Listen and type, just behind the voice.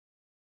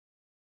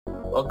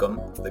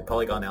Welcome to the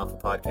Polygon Alpha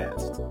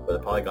podcast, where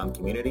the Polygon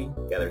community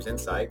gathers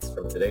insights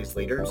from today's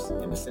leaders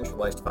in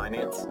decentralized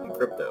finance and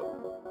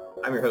crypto.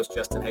 I'm your host,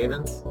 Justin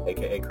Havens,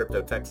 aka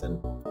Crypto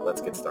Texan. Let's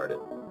get started.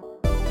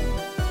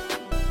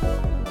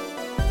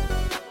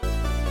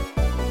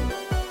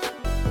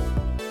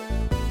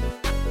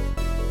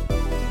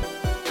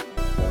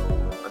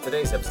 On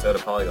today's episode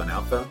of Polygon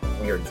Alpha,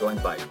 we are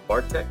joined by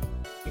Bartek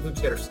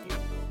Kiepuszewski,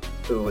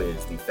 who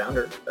is the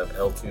founder of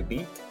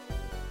L2BEAT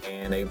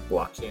and a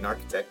blockchain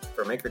architect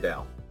for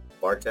MakerDAO.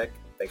 Bartek,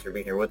 thanks for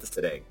being here with us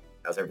today.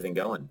 How's everything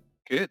going?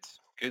 Good.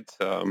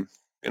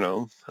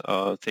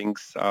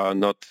 Things are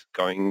not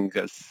going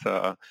as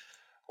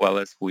well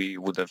as we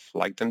would have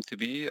liked them to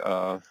be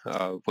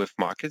with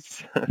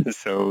markets.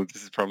 So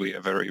this is probably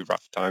a very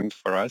rough time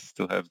for us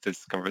to have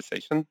this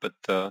conversation. But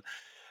other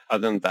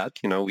than that,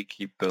 we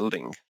keep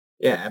building.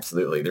 Yeah,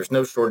 absolutely. There's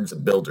no shortage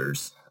of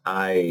builders.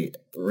 I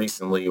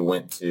recently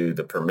went to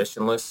the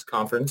Permissionless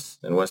conference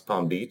in West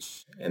Palm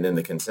Beach and then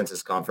the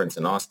Consensus conference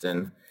in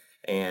Austin.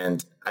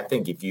 And I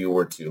think if you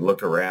were to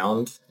look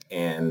around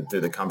and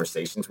through the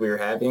conversations we were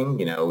having,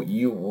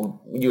 you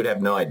would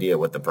have no idea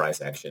what the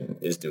price action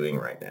is doing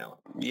right now.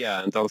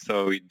 Yeah, and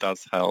also it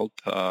does help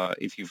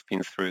if you've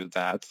been through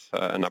that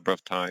a number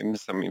of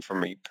times. I mean, for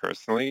me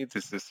personally,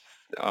 this is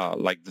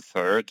like the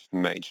third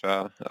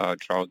major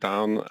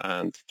drawdown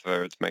and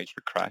third major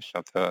crash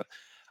after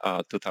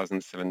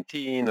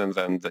 2017, and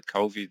then the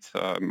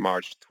COVID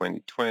March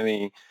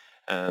 2020.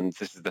 And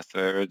this is the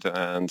third,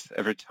 and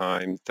every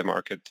time the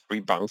market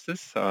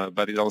rebounces,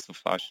 but it also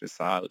flushes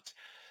out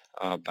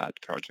bad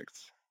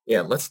projects.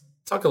 Yeah, let's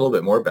talk a little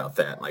bit more about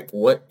that. Like,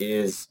 what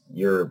is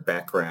your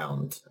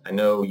background? I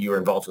know you were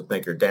involved with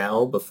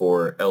MakerDAO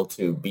before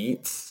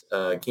L2BEAT.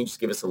 Can you just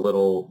give us a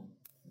little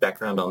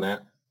background on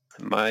that?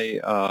 My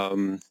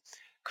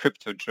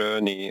crypto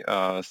journey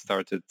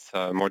started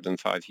more than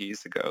 5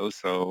 years ago,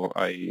 so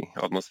I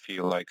almost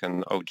feel like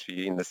an OG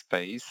in the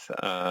space.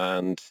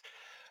 And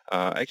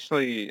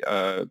actually,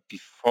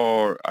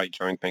 before I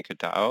joined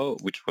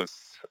MakerDAO, which was,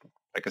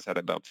 like I said,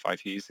 about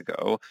 5 years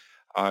ago,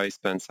 I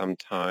spent some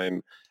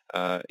time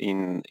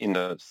in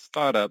a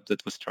startup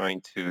that was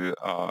trying to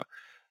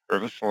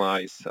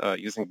revolutionize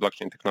using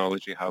blockchain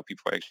technology how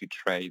people actually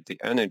trade the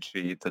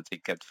energy that they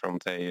get from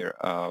their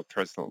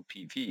personal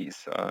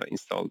PVs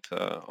installed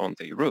on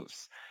their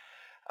roofs.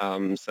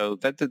 So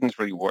that didn't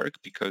really work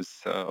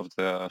because of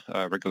the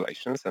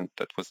regulations, and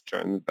that was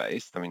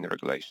German-based. I mean, the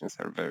regulations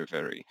are very,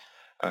 very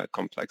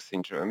complex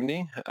in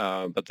Germany,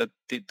 but that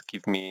did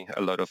give me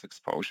a lot of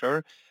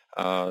exposure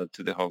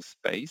to the whole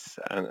space.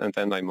 And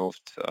then I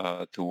moved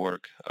to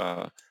work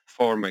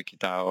for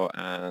MakerDAO,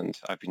 and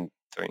I've been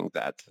doing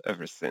that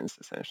ever since,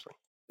 essentially.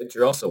 But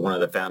you're also one of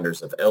the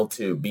founders of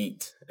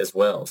L2BEAT as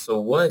well. So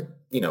what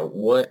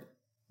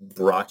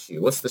brought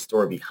you? What's the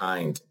story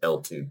behind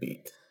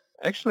L2BEAT?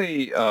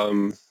 Actually,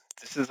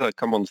 this is a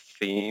common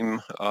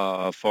theme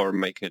for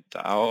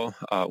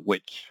MakerDAO,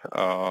 which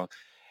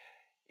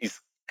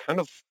is kind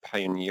of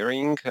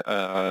pioneering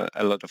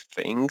a lot of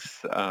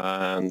things.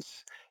 And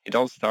it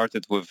all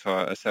started with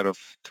a set of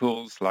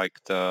tools like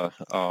the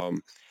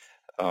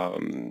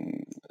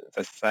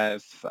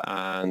Ceph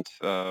and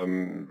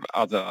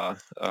other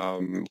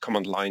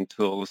command line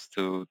tools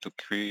to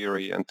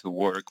query and to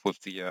work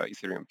with the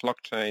Ethereum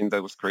blockchain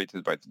that was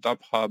created by the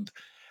Dub Hub.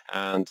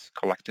 And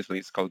collectively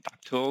it's called Dub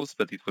Tools,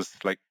 but it was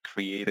like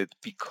created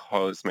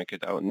because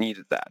MakerDAO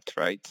needed that,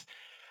 right?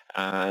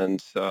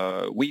 And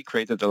we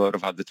created a lot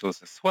of other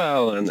tools as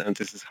well. And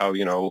this is how,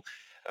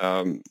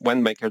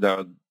 when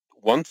MakerDAO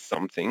wants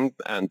something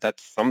and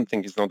that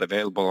something is not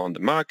available on the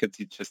market,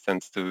 it just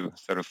tends to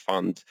sort of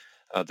fund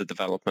the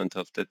development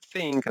of that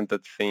thing. And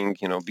that thing,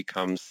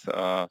 becomes,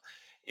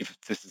 if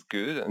this is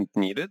good and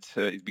needed,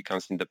 it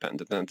becomes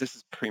independent. And this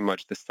is pretty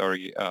much the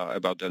story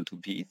about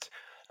L2BEAT.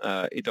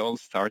 It all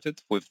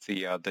started with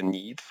the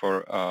need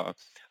for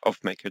of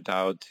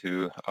MakerDAO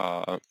to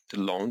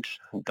launch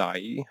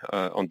DAI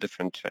on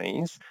different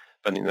chains,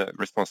 but in a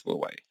responsible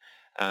way.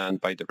 And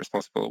by the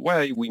responsible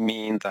way, we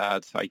mean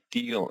that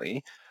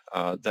ideally,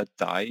 that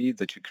DAI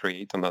that you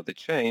create on other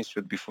chains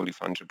should be fully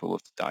fungible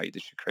with the DAI that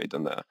you create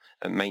on a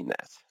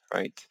mainnet,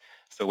 right?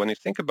 So when you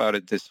think about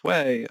it this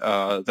way,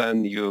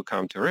 then you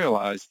come to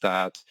realize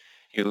that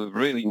you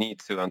really need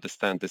to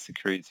understand the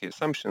security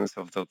assumptions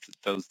of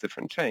those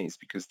different chains,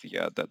 because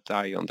the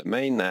DAI on the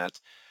mainnet,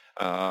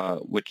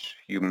 which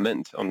you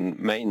mint on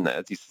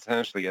mainnet, is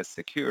essentially as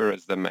secure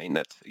as the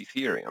mainnet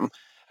Ethereum,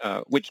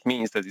 which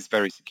means that it's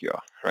very secure,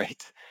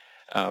 right?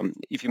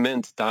 If you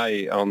mint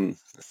DAI on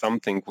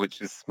something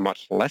which is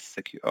much less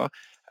secure,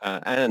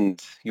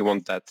 and you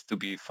want that to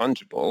be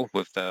fungible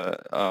with the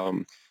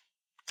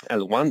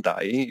L1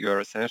 DAI,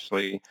 you're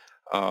essentially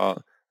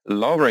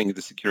lowering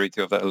the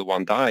security of the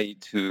L1 DAI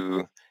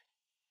to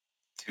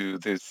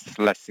this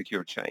less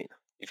secure chain,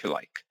 if you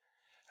like.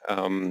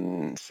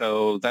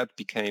 So that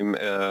became,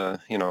 a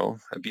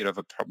bit of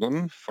a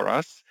problem for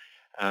us,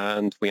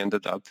 and we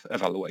ended up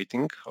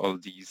evaluating all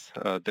these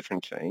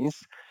different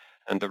chains.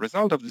 And the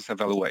result of this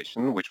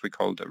evaluation, which we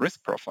call the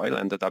risk profile,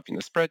 ended up in a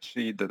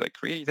spreadsheet that I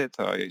created.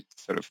 I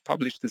sort of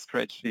published the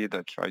spreadsheet.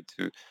 I tried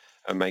to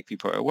make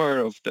people aware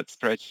of that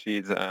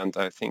spreadsheet, and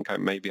I think I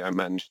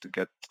managed to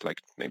get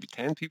like maybe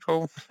 10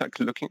 people like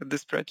looking at the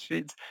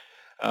spreadsheet.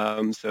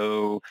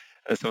 So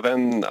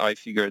then I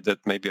figured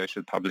that maybe I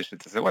should publish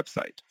it as a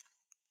website.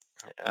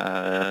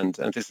 And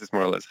this is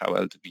more or less how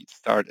L2BEAT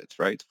started,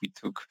 right? We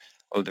took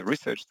all the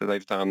research that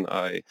I've done.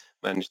 I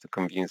managed to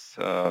convince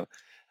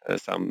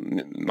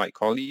some my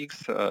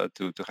colleagues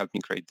to help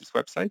me create this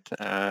website,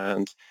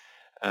 and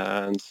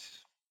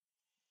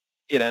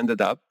it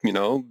ended up,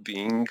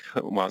 being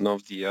one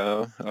of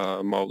the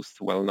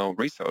most well-known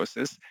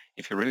resources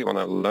if you really want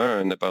to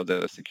learn about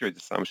the security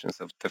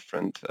assumptions of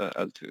different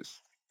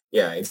L2s.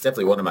 Yeah, it's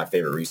definitely one of my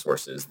favorite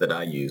resources that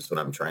I use when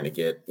I'm trying to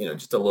get,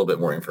 just a little bit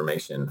more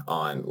information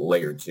on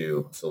layer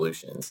two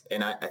solutions.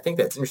 And I think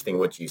that's interesting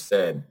what you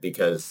said,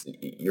 because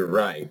you're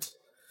right.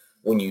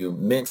 When you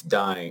mint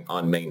DAI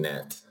on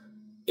mainnet,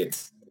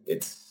 it's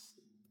it's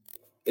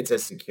it's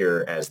as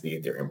secure as the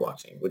Ethereum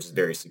blockchain, which is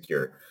very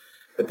secure.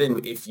 But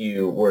then if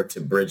you were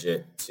to bridge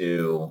it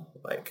to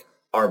like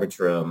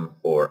Arbitrum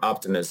or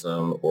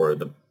Optimism or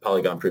the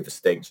Polygon proof of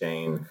stake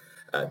chain,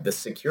 the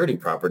security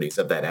properties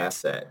of that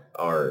asset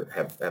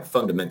have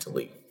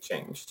fundamentally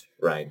changed,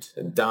 right?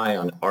 DAI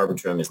on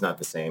Arbitrum is not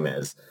the same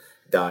as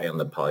DAI on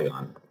the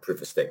Polygon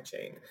proof of stake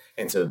chain.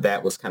 And so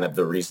that was kind of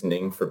the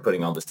reasoning for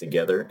putting all this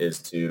together, is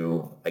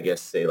to, I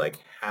guess, say like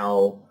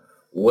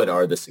what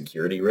are the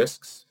security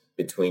risks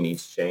between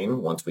each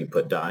chain once we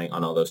put DAI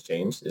on all those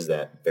chains? Is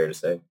that fair to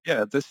say?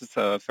 Yeah, this is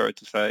fair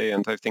to say,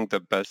 and I think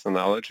the best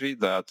analogy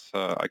that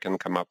I can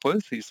come up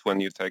with is when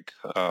you take,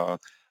 I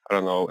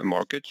don't know, a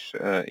mortgage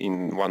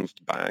in one of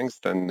the banks,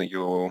 then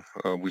you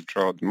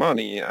withdraw the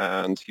money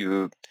and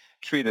you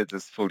treat it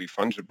as fully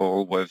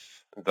fungible with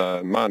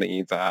the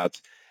money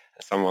that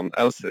someone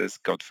else's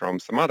got from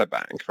some other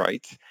bank,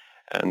 right?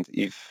 And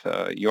if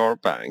your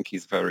bank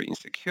is very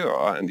insecure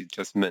and it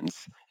just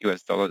mints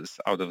US dollars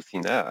out of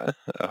thin air,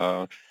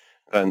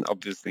 then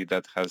obviously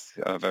that has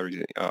a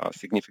very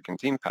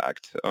significant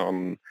impact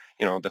on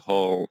the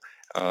whole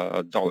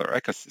dollar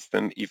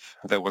ecosystem if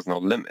there was no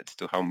limit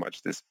to how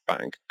much this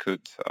bank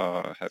could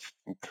have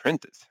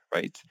printed,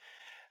 right?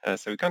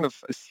 So we kind of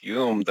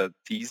assume that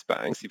these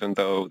banks, even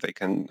though they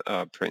can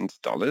print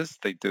dollars,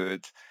 they do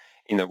it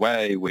in a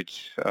way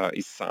which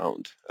is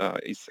sound,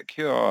 is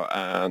secure,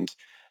 and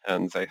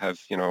they have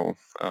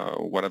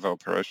whatever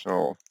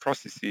operational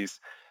processes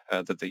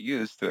that they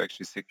use to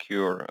actually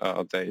secure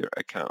their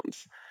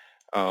accounts.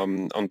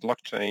 On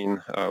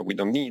blockchain, we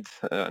don't need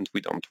and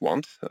we don't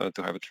want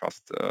to have a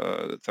trust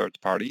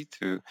third party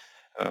to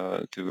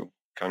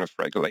kind of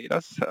regulate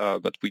us,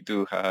 but we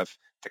do have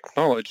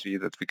technology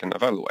that we can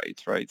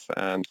evaluate, right?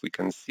 And we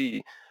can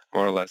see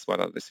more or less what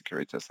are the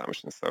security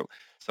assumptions.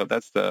 So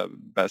that's the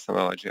best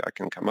analogy I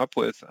can come up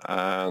with,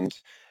 and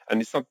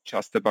it's not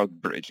just about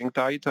bridging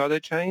DAI to other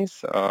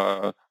chains.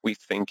 We're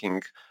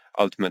thinking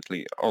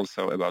ultimately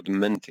also about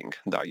minting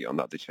DAI on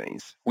other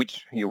chains,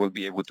 which you will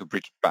be able to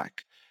bridge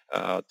back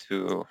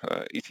to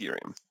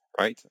Ethereum,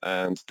 right?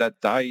 And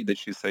that DAI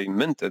that you say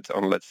minted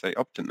on, let's say,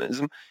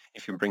 Optimism,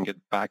 if you bring it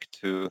back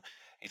to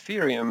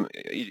Ethereum,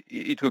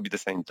 it will be the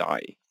same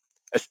DAI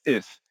as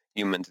if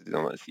you minted it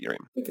on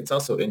Ethereum. I think it's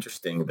also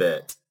interesting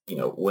that,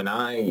 when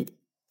I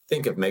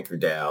think of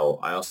MakerDAO,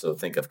 I also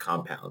think of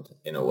Compound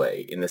in a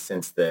way, in the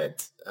sense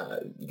that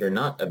you're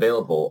not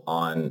available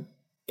on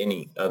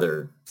any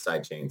other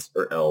sidechains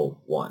or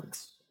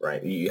L1s,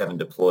 right? You haven't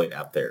deployed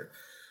out there.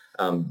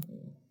 Um,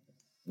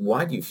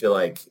 why do you feel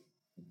like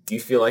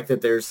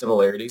that there's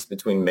similarities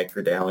between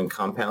MakerDAO and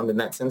Compound in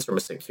that sense from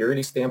a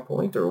security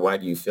standpoint, or why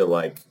do you feel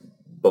like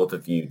both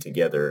of you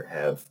together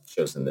have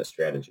chosen this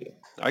strategy?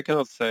 I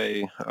cannot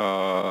say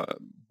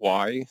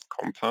why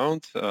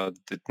Compound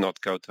did not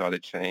go to other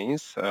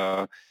chains.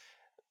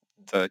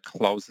 The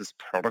closest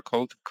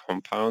protocol to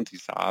Compound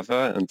is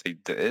Aave, and they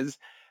did.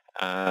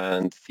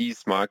 And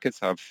these markets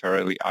are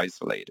fairly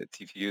isolated.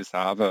 If you use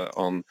Aave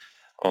on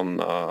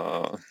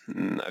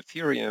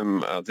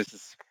Ethereum, this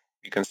is,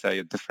 you can say,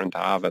 a different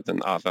Aave than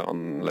Aave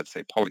on, let's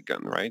say,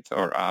 Polygon, right?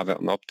 Or Aave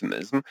on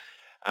Optimism.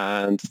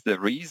 And the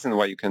reason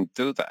why you can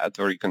do that,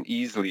 or you can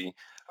easily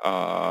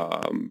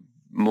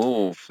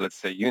move, let's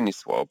say,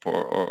 Uniswap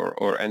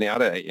or any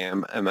other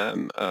AM,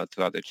 to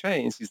other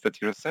chains, is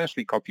that you're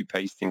essentially copy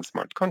pasting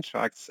smart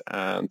contracts,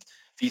 and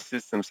these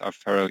systems are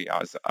fairly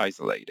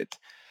isolated.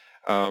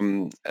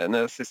 And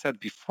as I said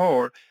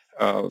before,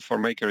 for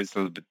Maker it's a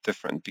little bit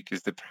different,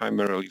 because the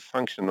primary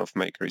function of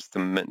Maker is to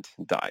mint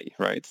DAI,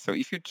 right? So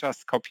if you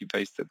just copy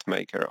pasted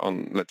Maker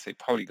on, let's say,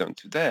 Polygon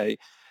today,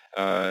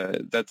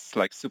 that's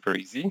like super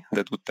easy.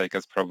 That would take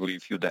us probably a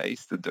few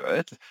days to do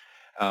it.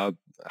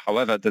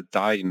 However, the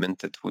DAI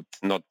minted would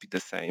not be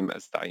the same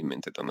as DAI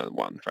minted on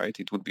L1, right?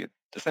 It would be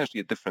essentially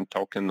a different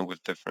token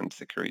with different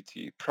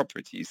security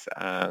properties,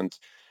 and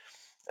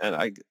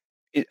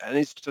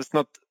it's just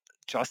not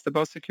just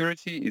about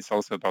security. It's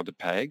also about the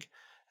peg.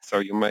 So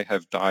you may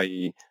have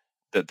DAI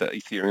the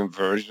Ethereum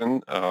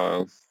version,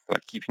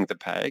 like keeping the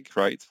peg,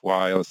 right?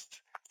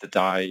 Whilst the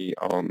DAI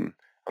on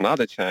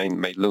another chain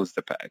may lose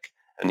the peg,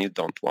 and you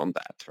don't want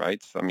that,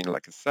 right? So, I mean,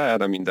 like I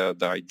said, I mean, the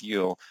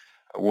ideal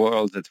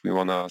world that we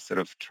want to sort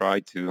of try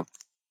to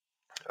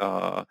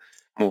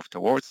move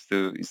towards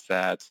to is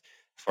that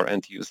for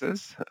end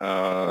users,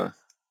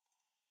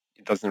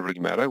 it doesn't really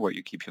matter where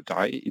you keep your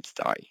DAI, it's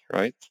DAI,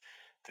 right?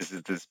 This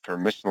is this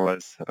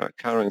permissionless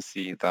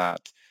currency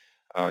that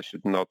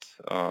should not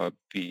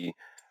be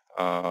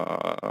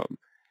uh,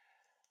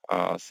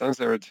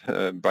 censored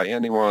by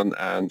anyone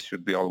and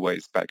should be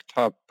always backed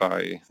up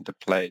by the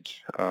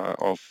pledge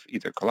of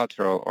either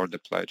collateral or the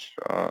pledge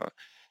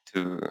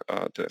to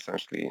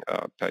essentially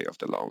pay off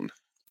the loan.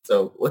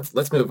 So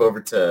let's move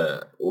over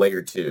to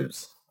layer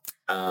twos.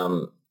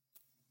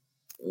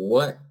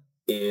 What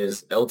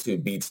is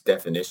L2BEAT's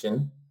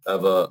definition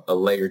of a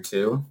layer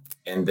two?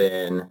 And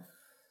then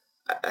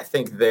I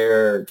think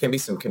there can be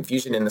some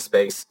confusion in the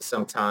space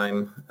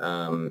sometime,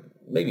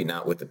 maybe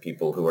not with the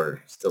people who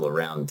are still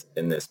around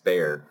in this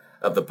bear,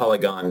 of the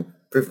Polygon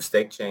proof of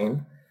stake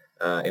chain,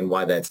 and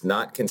why that's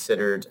not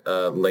considered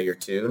layer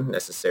two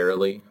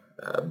necessarily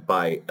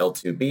by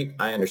L2BEAT.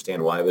 I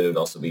understand why, but it would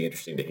also be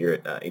interesting to hear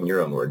it in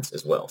your own words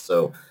as well.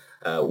 So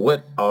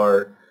what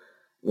are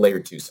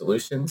layer two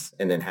solutions,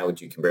 and then how would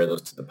you compare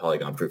those to the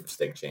Polygon proof of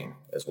stake chain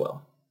as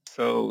well?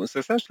 So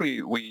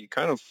essentially, we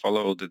kind of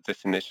follow the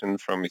definition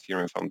from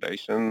Ethereum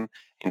Foundation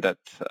in that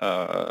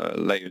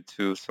layer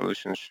two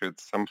solution should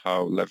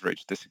somehow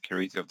leverage the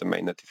security of the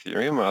mainnet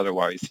Ethereum.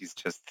 Otherwise, it's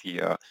just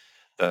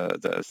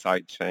the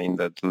side chain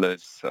that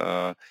lives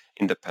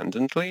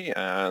independently,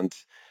 and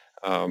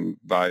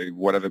by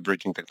whatever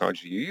bridging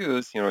technology you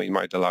use, it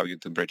might allow you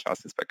to bridge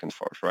assets back and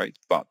forth, right?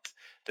 But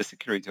the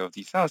security of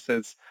these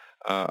assets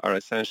are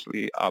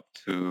essentially up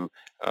to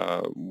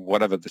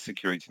whatever the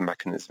security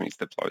mechanism is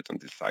deployed on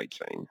these side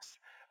chains.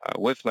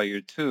 With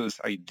layer twos,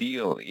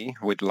 ideally,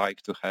 we'd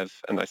like to have,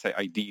 and I say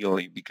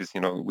ideally because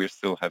we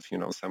still have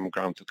some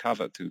ground to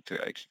cover to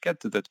actually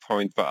get to that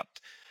point. But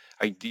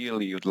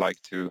ideally, you'd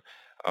like to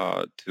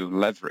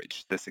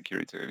leverage the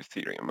security of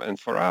Ethereum. And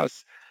for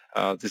us,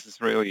 this is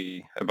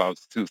really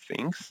about two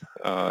things.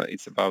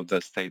 It's about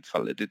the state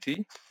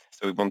validity.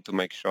 So we want to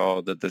make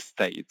sure that the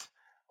state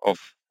of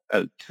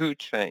L2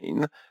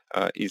 chain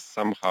is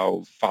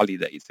somehow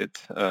validated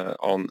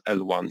on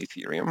L1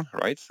 Ethereum,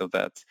 right? So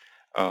that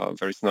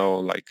there is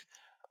no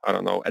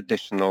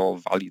additional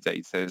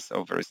validators,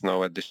 or there is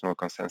no additional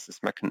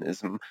consensus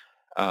mechanism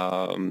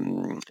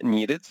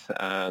needed.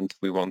 And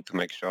we want to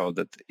make sure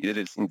that it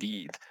is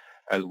indeed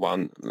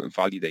L1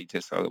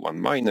 validators, L1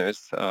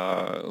 miners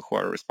who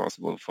are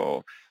responsible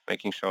for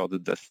making sure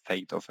that the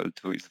state of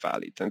L2 is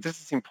valid. And this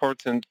is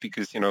important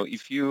because,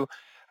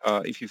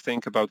 if you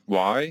think about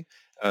why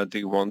do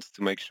you want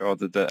to make sure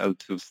that the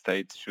L2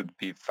 state should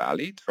be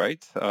valid,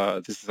 right?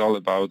 This is all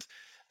about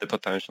the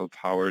potential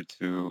power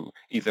to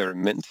either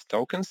mint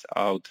tokens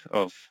out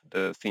of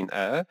the thin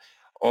air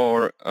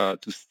or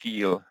to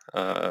steal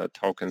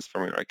tokens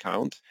from your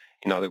account.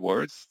 In other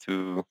words,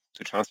 to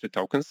transfer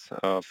tokens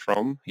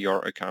from your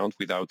account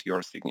without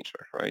your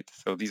signature, right?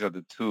 So these are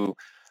the two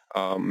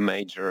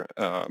major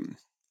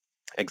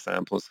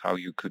examples how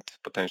you could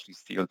potentially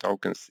steal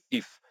tokens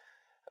if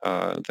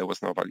there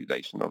was no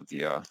validation of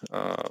the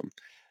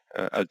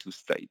L2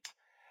 state.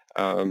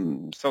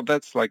 So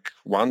that's like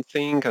one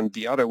thing, and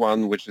the other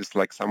one, which is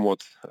like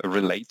somewhat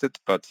related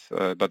but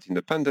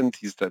independent,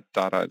 is that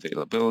data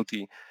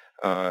availability.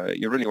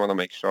 You really want to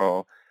make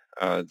sure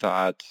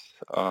that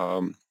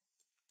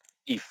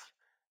if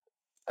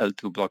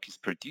L2 block is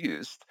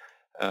produced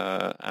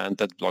and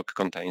that block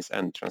contains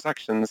end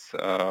transactions,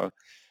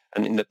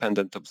 an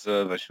independent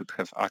observer should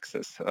have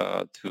access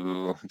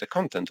to the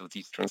content of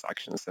these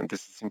transactions. And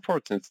this is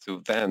important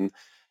to then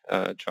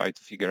try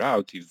to figure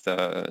out if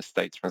the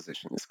state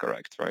transition is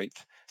correct, right?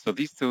 So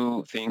these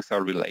two things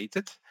are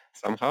related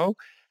somehow,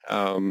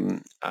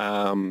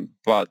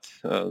 but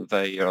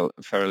they are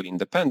fairly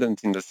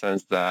independent in the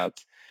sense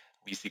that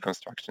we see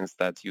constructions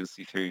that use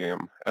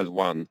Ethereum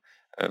L1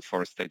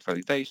 for state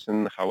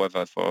validation.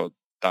 However, for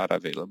data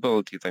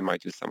availability, they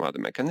might use some other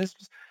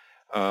mechanisms.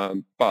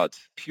 But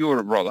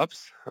pure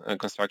rollups,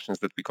 constructions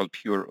that we call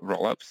pure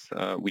rollups,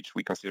 which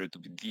we consider to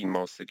be the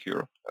most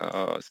secure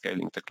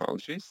scaling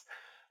technologies,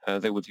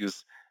 they would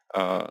use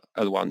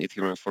L1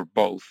 Ethereum for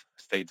both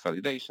state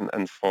validation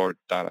and for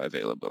data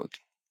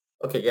availability.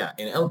 Okay, yeah,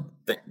 and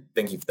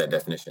thank you for that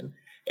definition.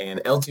 And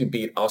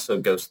L2BEAT also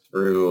goes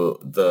through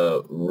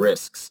the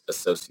risks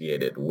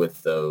associated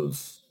with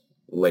those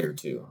layer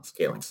two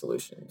scaling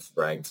solutions,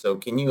 right? So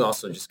can you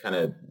also just kind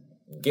of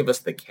give us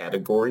the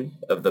category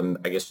of the,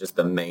 I guess, just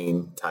the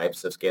main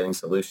types of scaling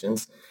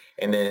solutions?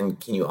 And then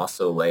can you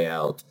also lay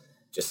out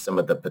just some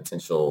of the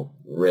potential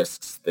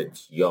risks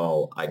that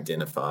y'all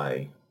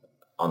identify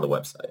on the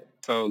website?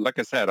 So, like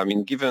I said, I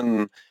mean,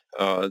 given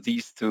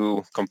these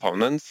two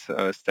components,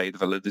 state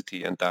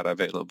validity and data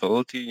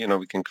availability,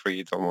 we can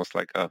create almost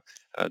like a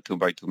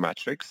 2x2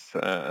 matrix.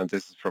 And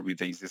this is probably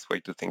the easiest way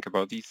to think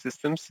about these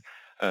systems.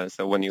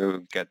 So when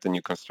you get the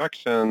new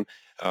construction,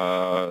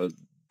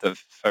 the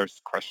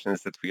first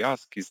questions that we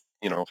ask is,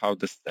 how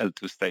this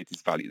L2 state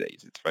is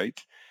validated, right?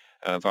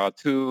 There are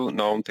two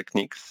known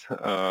techniques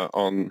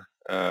on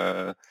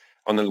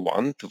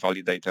L1 to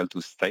validate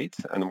L2 state,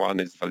 and one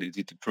is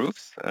validity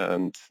proofs,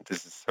 and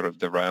this is sort of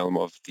the realm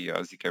of the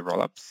ZK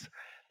rollups,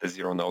 the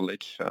zero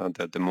knowledge,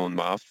 the moon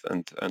math,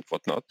 and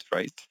whatnot,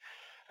 right?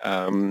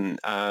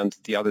 And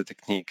the other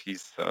technique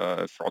is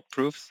fraud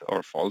proofs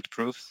or fault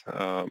proofs.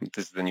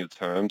 This is the new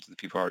term that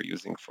people are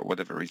using for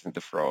whatever reason.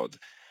 The fraud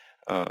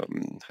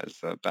has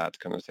a bad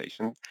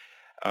connotation.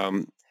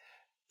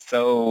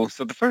 So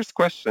the first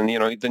question,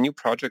 if the new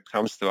project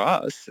comes to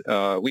us,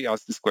 we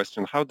ask this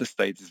question: how the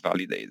state is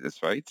validated,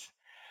 right?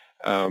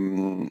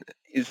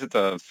 Is it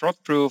a fraud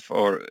proof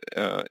or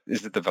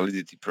is it a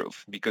validity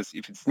proof? Because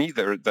if it's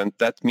neither, then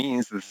that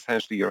means that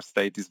essentially your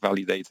state is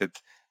validated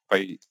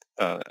by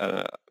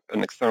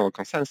an external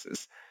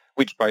consensus,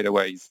 which, by the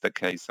way, is the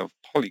case of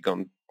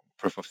Polygon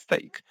proof of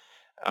stake.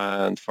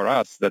 And for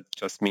us, that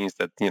just means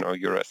that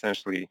you're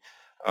essentially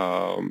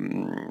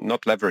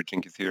not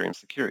leveraging Ethereum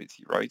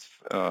security, right?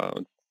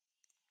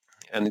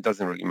 And it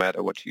doesn't really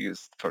matter what you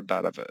use for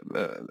data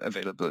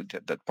availability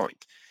at that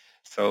point.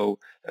 So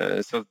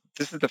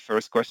this is the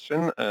first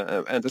question,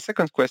 and the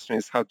second question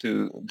is how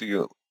do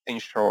you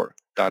ensure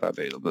data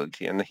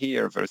availability? And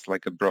here there's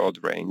like a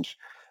broad range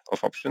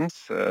of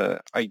options.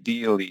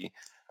 Ideally,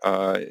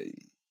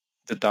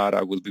 the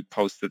data will be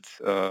posted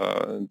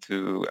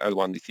to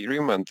L1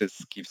 Ethereum, and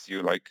this gives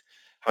you like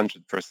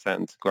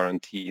 100%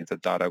 guarantee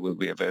that data will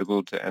be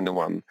available to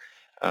anyone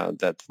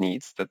that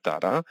needs the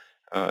data.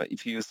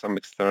 If you use some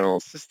external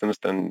systems,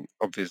 then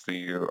obviously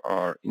you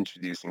are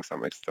introducing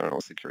some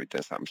external security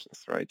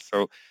assumptions, right?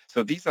 So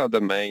these are the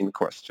main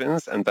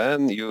questions, and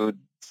then you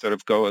sort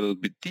of go a little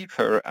bit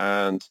deeper,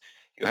 and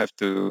you have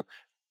to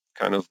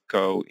kind of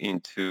go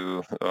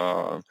into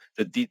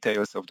the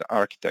details of the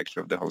architecture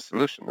of the whole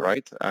solution,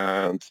 right?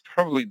 And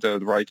probably the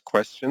right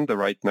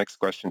next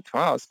question to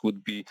ask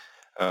would be,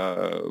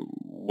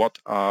 what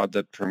are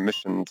the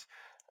permissioned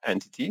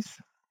entities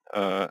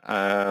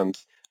and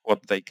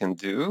what they can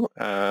do,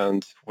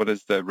 and what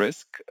is the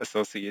risk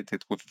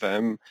associated with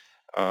them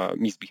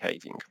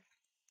misbehaving.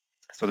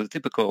 So the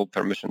typical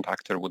permissioned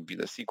actor would be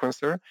the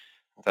sequencer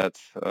that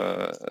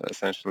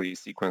essentially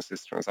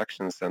sequences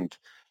transactions and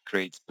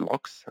creates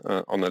blocks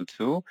on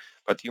L2.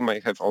 But you may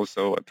have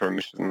also a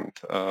permissioned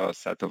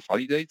set of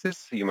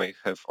validators. You may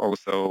have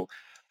also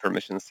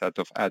permissioned set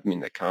of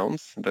admin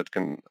accounts that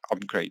can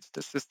upgrade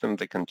the system.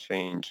 They can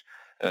change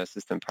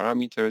system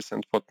parameters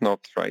and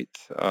whatnot, right?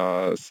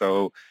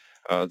 So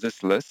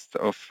this list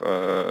of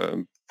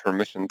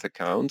permissioned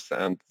accounts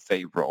and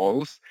their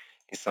roles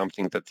is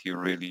something that you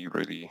really,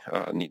 really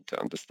need to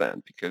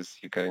understand, because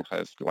you can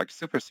have like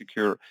super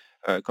secure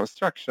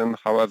construction.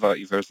 However,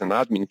 if there's an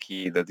admin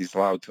key that is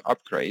allowed to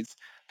upgrade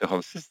the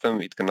whole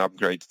system, it can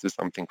upgrade to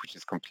something which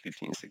is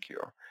completely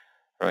insecure,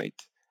 right?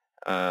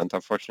 And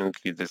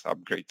unfortunately, this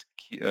upgrade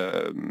key,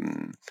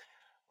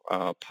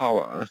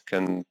 power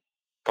can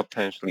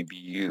potentially be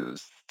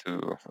used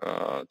to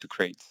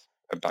create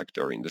a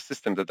backdoor in the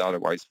system that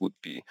otherwise would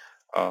be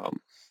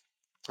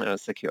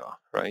secure,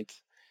 right?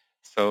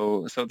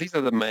 So these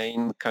are the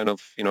main kind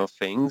of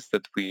things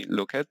that we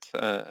look at,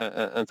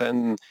 and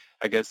then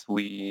I guess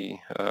we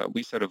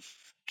sort of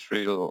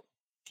drill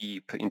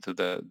deep into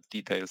the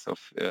details of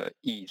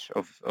each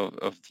of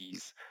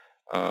these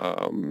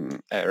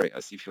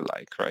areas, if you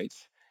like, right?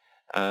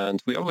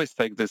 And we always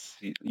take this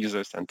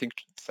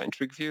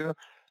user-centric view.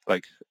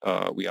 Like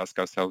we ask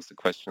ourselves the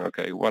question,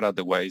 okay, what are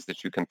the ways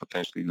that you can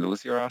potentially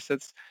lose your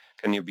assets?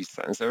 Can you be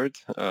censored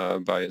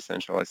by a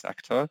centralized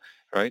actor,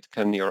 right?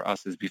 Can your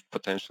assets be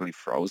potentially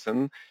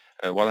frozen?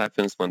 What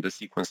happens when the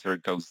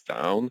sequencer goes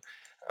down?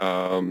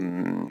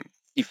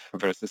 If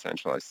there's a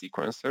centralized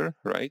sequencer,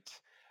 right?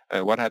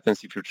 What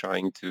happens if you're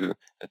trying to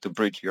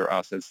bridge your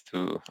assets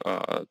to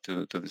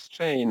this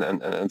chain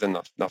and then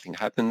nothing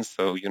happens?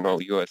 So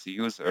you as a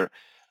user,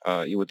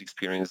 you would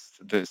experience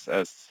this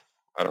as,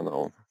 I don't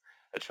know,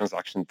 a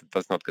transaction that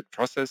does not get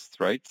processed,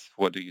 right?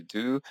 What do you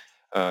do?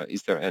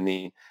 Is there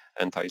any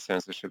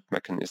anti-censorship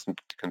mechanism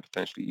that you can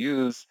potentially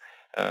use?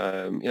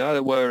 In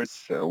other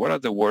words, what are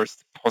the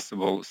worst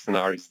possible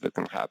scenarios that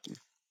can happen?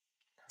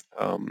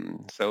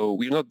 So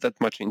we're not that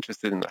much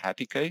interested in the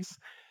happy case.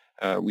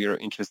 We are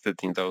interested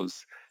in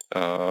those,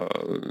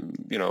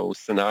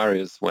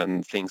 scenarios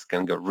when things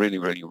can go really,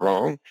 really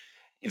wrong,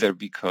 either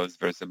because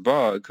there's a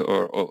bug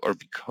or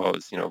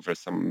because there's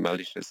some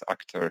malicious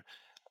actor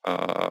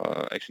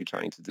actually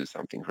trying to do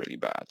something really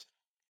bad.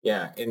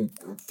 Yeah, and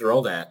through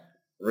all that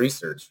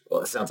research,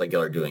 well, it sounds like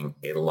y'all are doing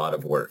a lot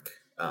of work,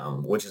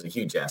 which is a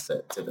huge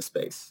asset to the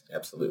space.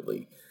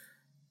 Absolutely.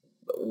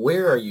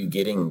 Where are you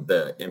getting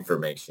the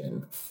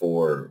information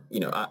for,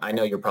 I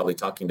know you're probably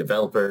talking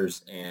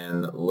developers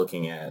and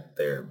looking at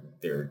their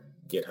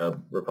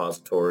GitHub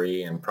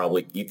repository and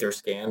probably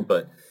Etherscan,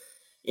 but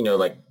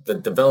like the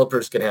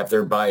developers could have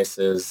their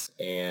biases,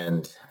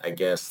 and I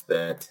guess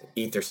that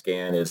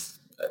Etherscan is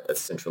a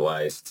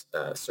centralized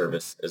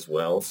service as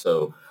well.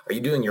 So are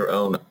you doing your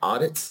own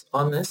audits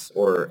on this,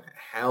 or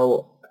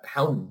how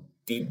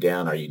deep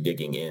down are you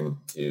digging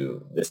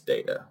into this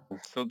data?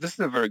 So this is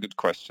a very good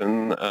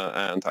question,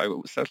 and I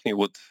certainly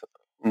would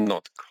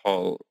not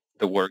call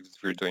the work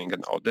that we're doing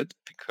an audit,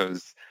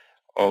 because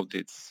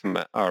audits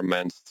are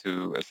meant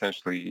to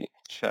essentially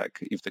check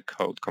if the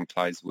code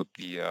complies with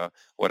the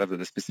whatever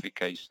the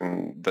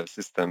specification the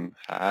system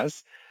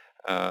has.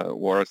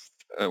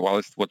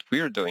 Whilst what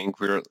we're doing,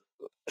 we're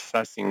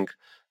assessing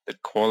the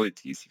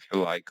qualities, if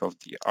you like, of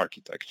the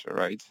architecture,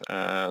 right?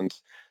 And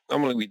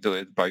normally we do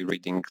it by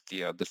reading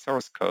the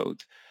source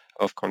code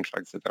of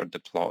contracts that are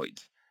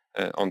deployed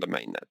on the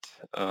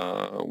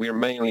mainnet. We are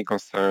mainly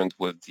concerned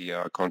with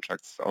the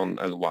contracts on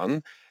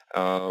L1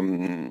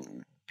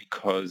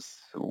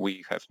 because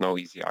we have no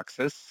easy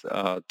access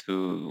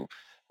to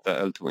the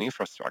L2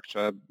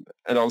 infrastructure,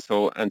 and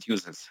also end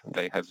users,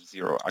 they have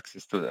zero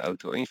access to the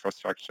L2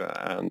 infrastructure,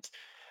 and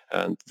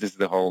this is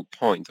the whole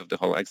point of the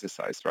whole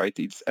exercise, right?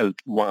 It's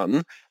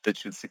L1 that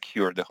should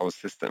secure the whole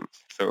system.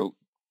 So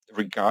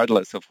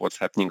regardless of what's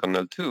happening on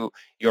L2,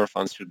 your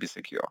funds should be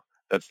secure.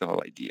 That's the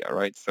whole idea,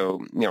 right?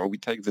 So, we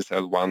take this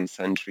L1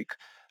 centric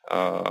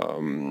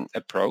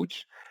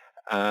approach,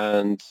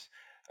 and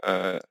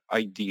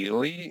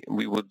ideally,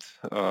 we would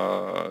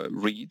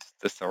read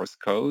the source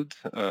code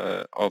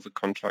of a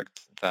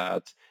contract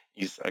that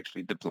is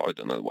actually deployed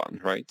on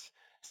L1, right?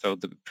 So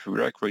the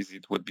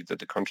prerequisite would be that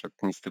the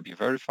contract needs to be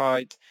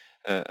verified.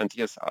 And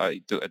yes,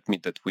 I do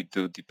admit that we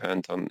do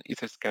depend on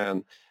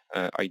Etherscan.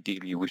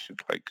 Ideally, we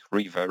should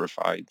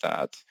re-verify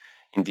that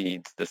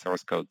indeed the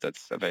source code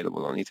that's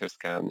available on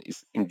Etherscan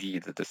is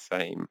indeed the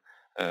same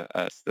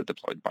as the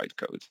deployed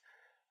bytecode.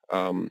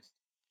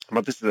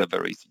 But this is a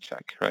very easy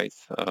check, right?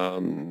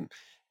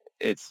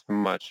 It's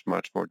much,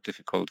 much more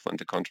difficult when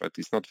the contract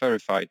is not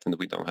verified and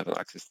we don't have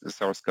access to the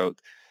source code.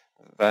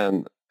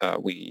 Then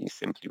we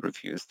simply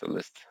refuse to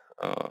list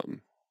the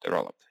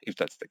rollup, if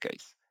that's the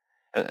case.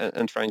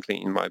 And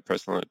frankly, in my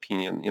personal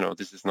opinion,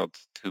 this is not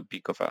too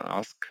big of an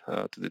ask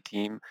to the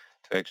team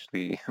to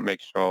actually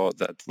make sure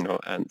that,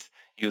 end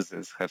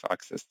users have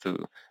access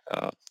to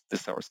the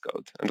source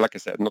code. And like I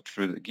said, not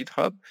through the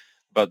GitHub,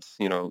 but,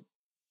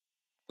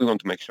 we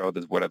want to make sure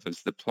that whatever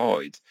is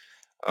deployed,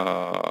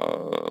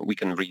 we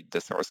can read the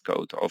source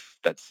code of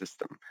that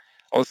system.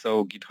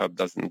 Also, GitHub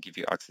doesn't give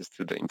you access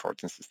to the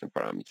important system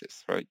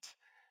parameters, right?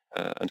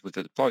 And with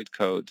the deployed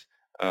code,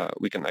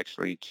 we can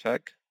actually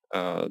check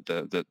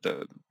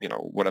the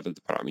whatever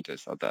the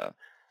parameters are there.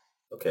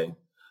 Okay.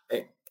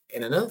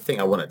 And another thing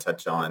I want to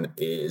touch on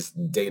is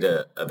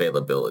data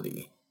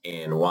availability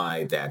and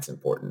why that's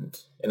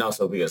important. And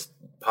also because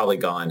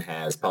Polygon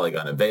has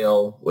Polygon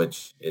Avail,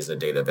 which is a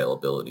data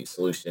availability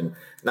solution,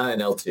 not an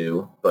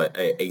L2, but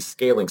a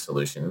scaling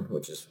solution,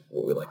 which is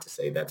what we like to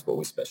say. That's what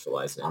we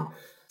specialize in.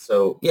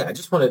 So yeah, I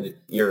just wanted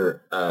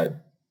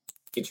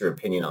get your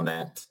opinion on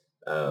that.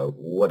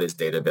 What is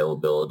data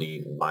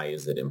availability? Why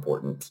is it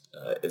important,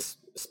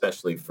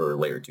 especially for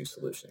layer 2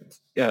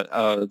 solutions? Yeah,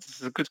 this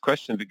is a good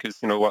question, because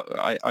what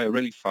I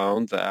really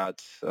found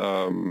that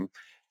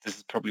this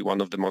is probably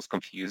one of the most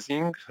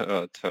confusing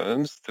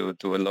terms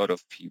to a lot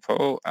of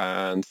people,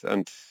 and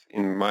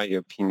in my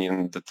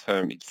opinion, the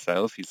term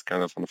itself is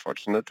kind of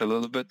unfortunate a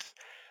little bit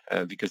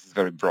because it's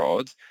very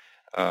broad.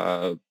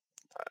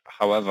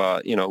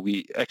 However,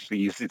 we actually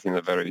use it in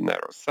a very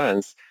narrow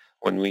sense.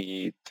 When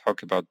we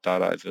talk about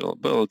data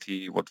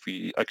availability, what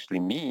we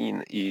actually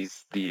mean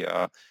is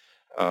that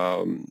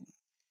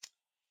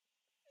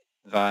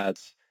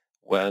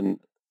when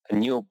a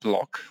new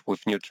block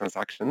with new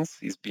transactions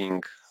is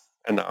being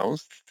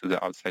announced to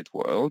the outside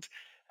world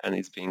and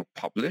it's being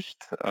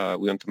published,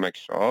 we want to make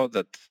sure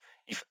that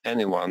if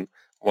anyone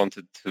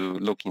wanted to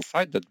look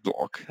inside that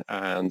block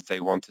and they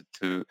wanted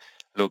to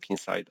look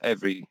inside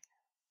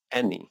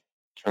any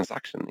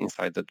transaction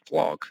inside that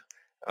block,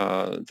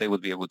 they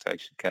would be able to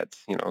actually get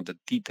the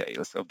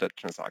details of that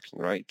transaction,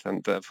 right?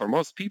 And for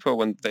most people,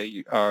 when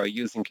they are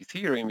using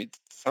Ethereum, it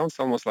sounds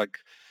almost like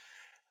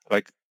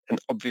an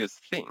obvious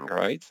thing,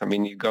 right? I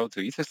mean, you go to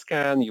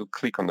Etherscan, you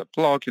click on the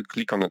block, you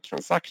click on a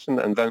transaction,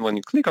 and then when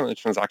you click on a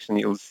transaction,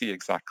 you'll see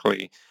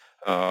exactly,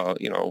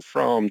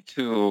 from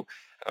to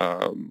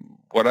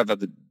whatever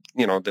the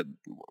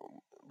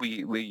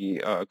we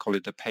call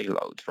it the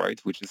payload, right?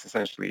 Which is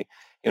essentially,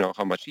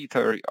 how much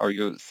ether are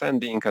you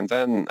sending, and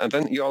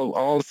then you'll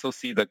also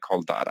see the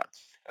call data,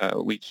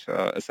 which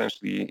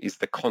essentially is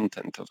the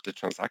content of the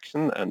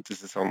transaction, and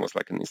this is almost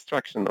like an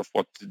instruction of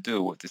what to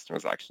do with this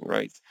transaction,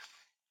 right?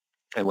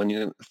 And when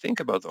you think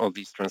about all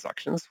these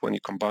transactions, when you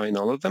combine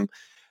all of them,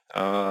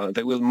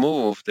 they will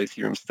move the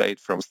Ethereum state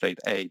from state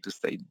A to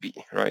state B,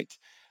 right?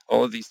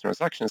 All of these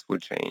transactions will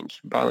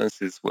change.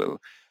 Balances will,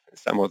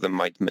 some of them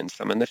might mint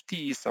some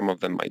NFTs, some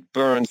of them might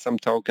burn some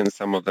tokens,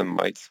 some of them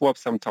might swap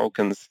some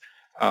tokens.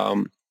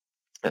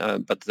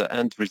 But the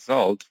end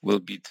result will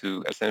be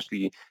to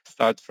essentially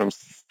start from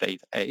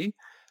state A,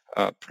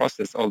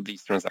 process all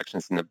these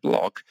transactions in a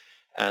block,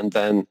 and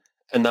then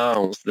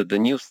announce that the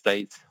new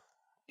state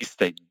is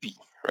state B,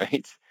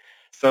 right?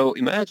 So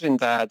imagine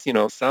that,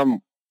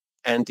 some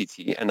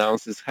entity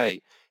announces,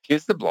 hey,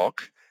 here's the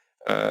block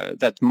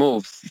that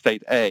moves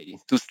state A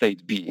to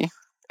state B,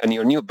 and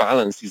your new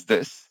balance is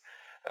this,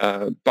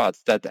 but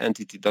that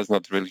entity does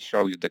not really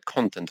show you the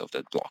content of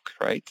that block,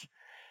 right?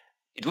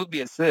 It would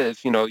be as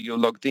if, you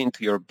logged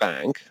into your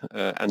bank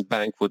and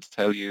bank would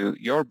tell you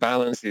your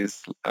balance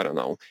is, I don't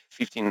know,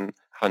 $1,500.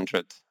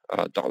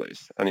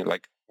 And you're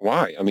like,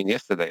 why? I mean,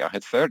 yesterday I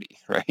had 30,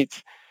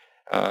 right?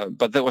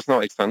 But there was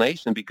no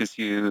explanation because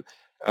you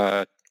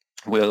uh,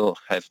 will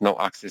have no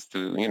access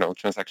to,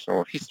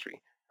 transactional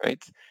history,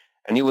 right?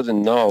 And you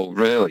wouldn't know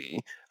really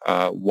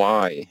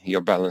why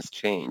your balance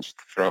changed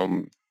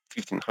from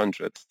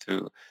 1500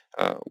 to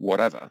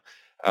whatever.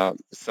 Uh,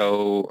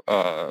 so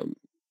uh,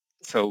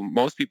 so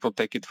most people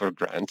take it for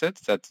granted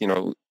that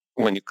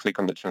when you click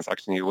on the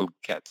transaction you will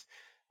get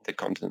the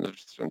content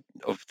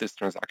of this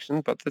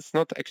transaction, but that's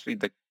not actually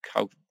the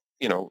how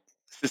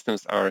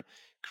systems are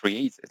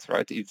created,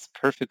 right? It's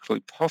perfectly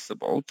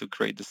possible to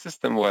create a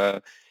system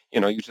where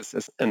you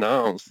just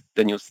announce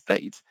the new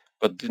state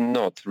but do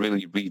not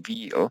really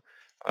reveal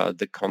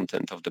the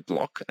content of the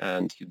block,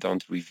 and you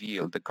don't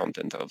reveal the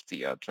content of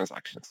the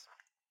transactions.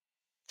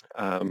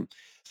 um,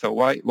 so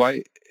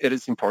why it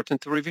is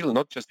important to reveal,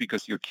 not just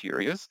because you're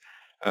curious,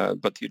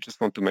 but you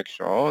just want to make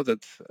sure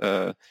that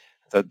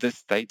that this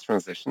state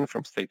transition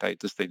from state A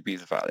to state B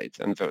is valid.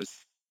 And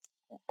there's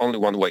only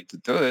one way to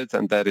do it,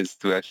 and that is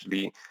to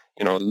actually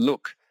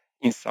look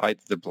inside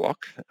the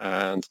block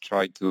and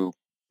try to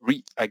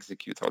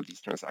re-execute all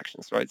these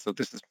transactions, right? So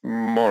this is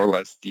more or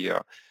less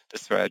the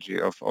strategy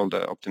of all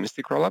the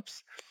optimistic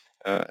rollups.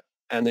 Uh,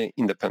 any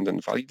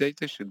independent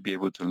validator should be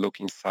able to look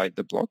inside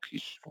the block.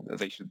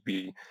 They should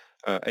be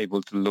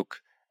able to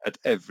look at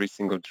every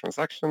single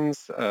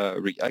transactions,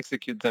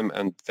 re-execute them,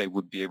 and they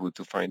would be able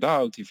to find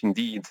out if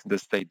indeed the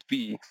state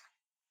B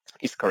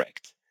is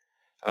correct.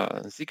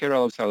 ZK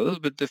rollups are a little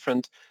bit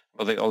different,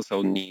 but they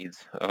also need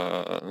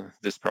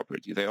this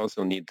property. They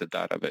also need the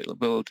data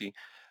availability.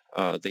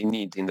 They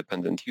need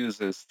independent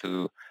users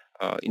to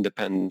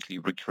independently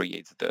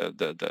recreate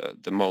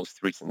the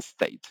most recent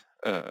state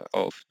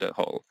of the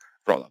whole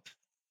rollup.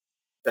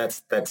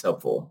 That's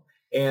helpful.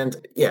 And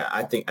yeah,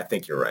 I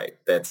think you're right.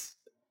 That's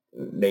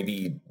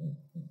maybe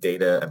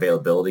data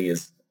availability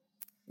is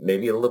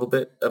maybe a little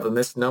bit of a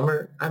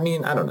misnomer. I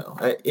mean, I don't know.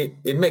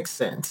 It makes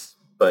sense,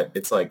 but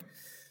it's like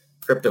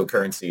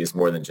cryptocurrency is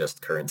more than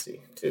just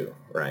currency too,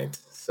 right?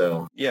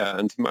 So Yeah,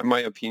 and in my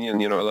opinion,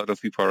 a lot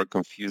of people are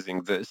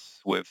confusing this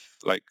with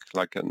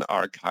like an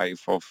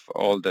archive of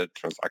all the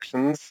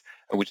transactions,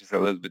 which is a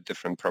little bit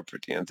different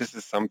property. And this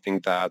is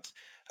something that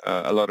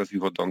a lot of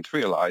people don't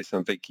realize,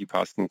 and they keep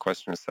asking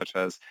questions such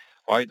as,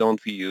 why don't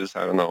we use,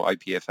 I don't know,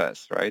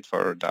 IPFS, right,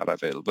 for data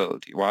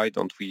availability? Why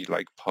don't we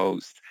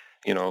post,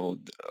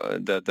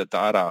 the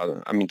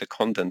data, I mean, the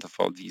content of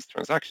all these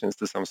transactions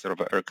to some sort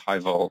of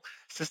archival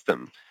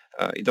system?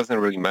 It doesn't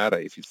really matter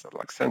if it's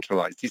like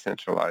centralized,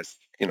 decentralized.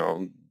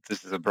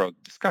 This is a broad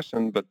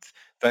discussion, but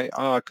they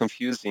are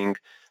confusing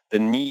the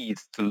need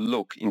to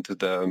look into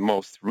the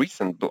most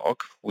recent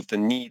block with the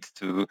need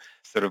to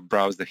sort of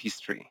browse the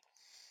history.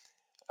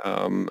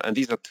 And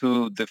these are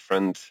two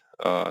different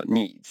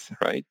needs,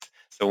 right?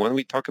 So when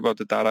we talk about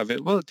the data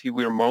availability,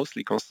 we're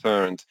mostly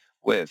concerned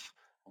with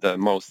the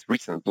most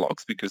recent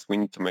blocks because we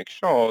need to make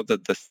sure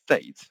that the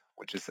state,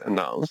 which is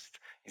announced,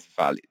 is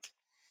valid.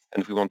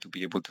 And we want to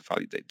be able to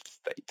validate the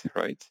state,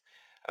 right?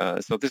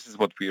 So this is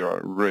what we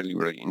are really,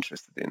 really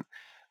interested in.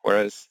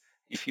 Whereas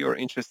if you're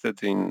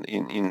interested in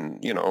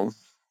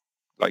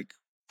like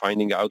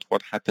finding out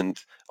what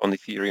happened on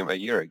Ethereum a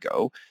year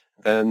ago,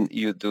 then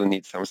you do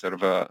need some sort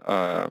of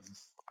a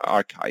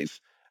archive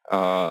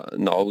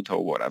node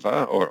or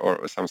whatever,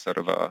 or some sort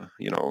of a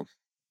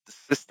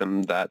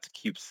system that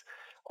keeps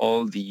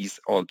all these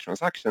old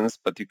transactions.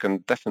 But you can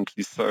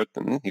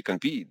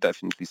be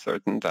definitely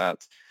certain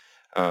that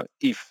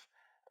if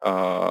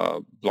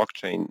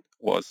blockchain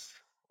was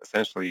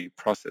essentially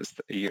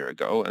processed a year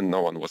ago and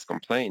no one was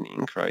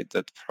complaining, right?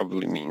 That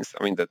probably means,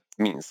 that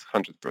means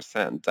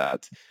 100%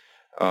 that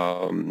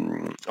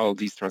all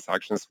these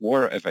transactions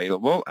were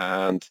available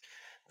and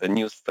the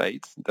new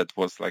state that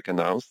was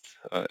announced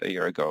a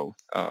year ago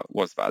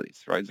was valid,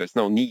 right? There's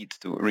no need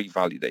to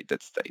revalidate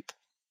that state.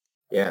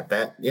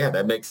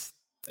 that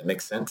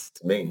makes sense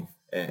to me.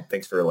 And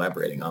thanks for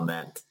elaborating on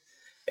that.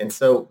 And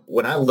so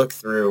when I look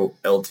through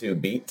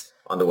L2BEAT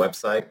on the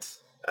website,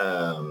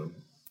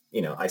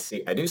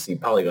 I do see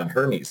Polygon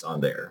Hermes on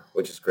there,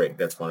 which is great.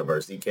 That's one of our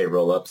ZK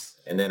rollups.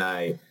 And then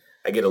I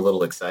get a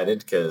little excited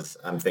because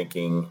I'm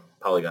thinking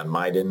Polygon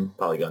Maiden,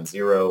 Polygon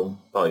Zero,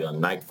 Polygon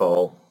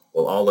Nightfall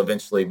will all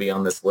eventually be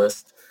on this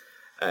list.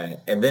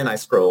 And then I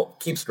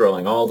keep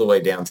scrolling all the way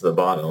down to the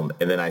bottom,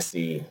 and then I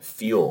see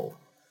Fuel,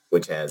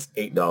 which has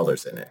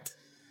 $8 in it.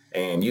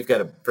 And you've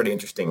got a pretty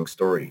interesting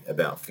story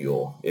about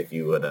Fuel, if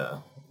you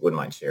wouldn't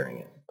mind sharing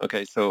it.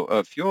 Okay,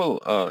 so Fuel,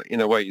 in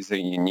a way, is a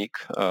unique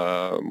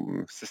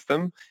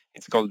system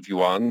It's called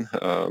V1.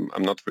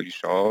 I'm not really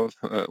sure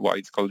why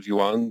it's called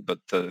V1, but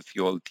the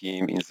Fuel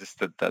team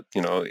insisted that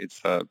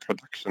it's a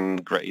production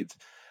grade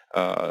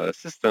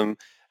system.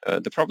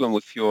 The problem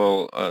with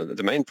Fuel,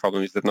 the main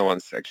problem is that no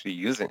one's actually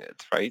using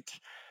it, right?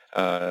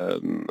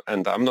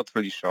 And I'm not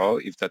really sure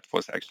if that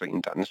was actually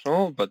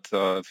intentional, but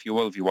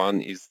Fuel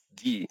V1 is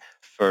the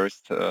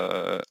first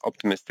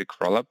optimistic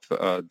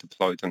rollup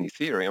deployed on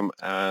Ethereum,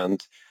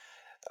 and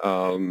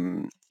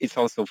it's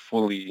also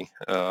fully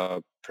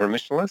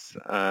permissionless,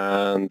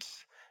 and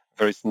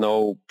there is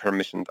no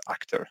permissioned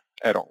actor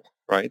at all,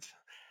 right?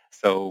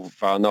 So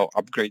there are no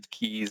upgrade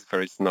keys,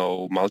 there is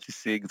no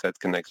multisig that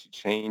can actually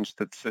change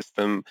that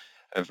system,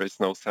 there is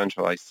no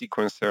centralized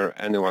sequencer.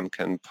 Anyone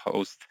can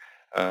post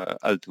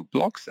L2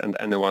 blocks, and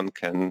anyone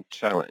can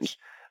challenge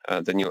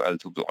the new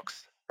L2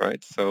 blocks,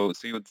 right? So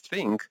you would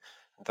think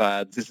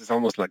that this is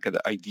almost like an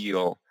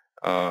ideal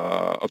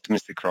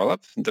optimistic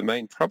rollup. The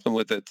main problem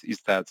with it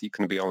is that it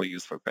can be only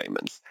used for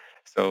payments.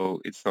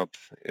 So it's not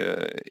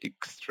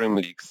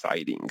extremely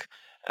exciting.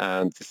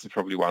 And this is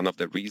probably one of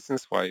the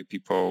reasons why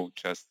people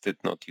just did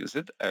not use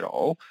it at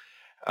all.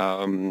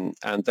 And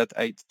that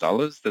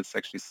 $8 that's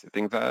actually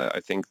sitting there,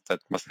 I think that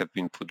must have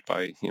been put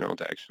by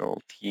the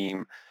actual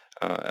team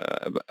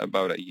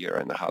about a year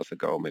and a half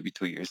ago, maybe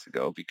 2 years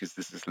ago, because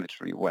this is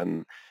literally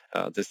when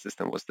this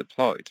system was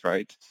deployed,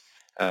 right?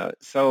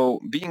 So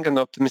being an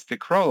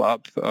optimistic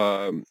rollup,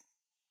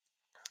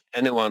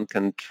 anyone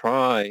can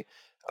try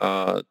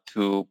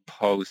to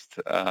post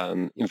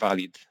an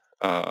invalid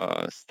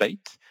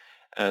state,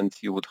 and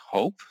you would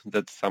hope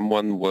that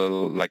someone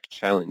will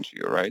challenge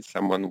you, right?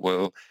 Someone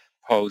will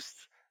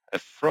post a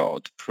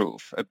fraud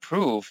proof, a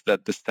proof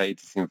that the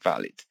state is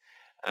invalid.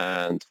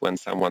 And when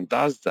someone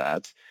does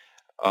that,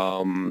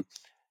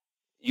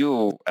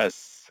 you,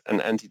 as an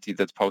entity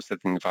that posted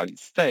an invalid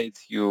state,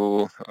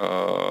 you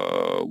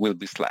will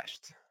be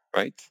slashed,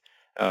 right?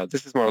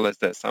 This is more or less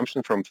the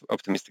assumption from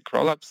optimistic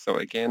rollups. So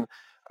again,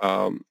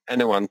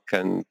 anyone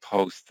can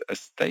post a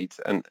state,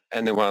 and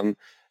anyone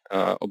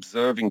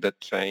observing that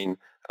chain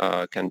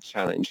can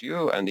challenge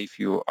you. And if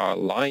you are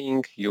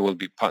lying, you will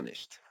be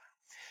punished.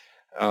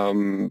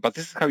 But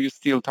this is how you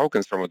steal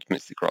tokens from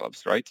optimistic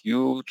rollups, right?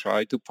 You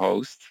try to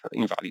post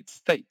invalid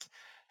state.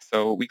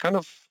 So we kind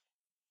of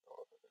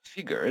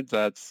figured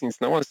that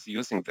since no one's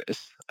using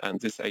this, and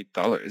this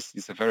 $8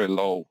 is a very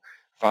low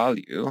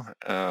value,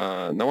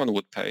 no one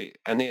would pay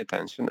any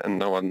attention, and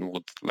no one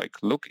would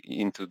look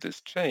into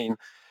this chain.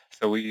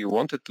 So we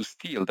wanted to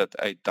steal that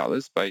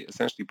 $8 by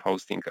essentially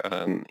posting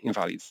an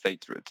invalid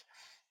state root.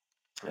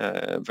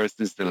 There's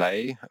this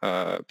delay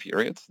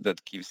period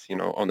that gives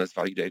honest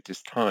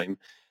validators time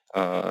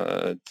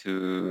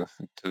to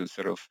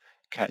sort of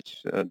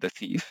catch the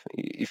thief,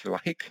 if you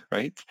like,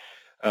 right?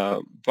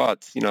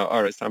 But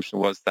our assumption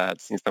was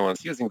that since no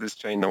one's using this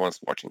chain, no one's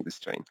watching this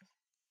chain,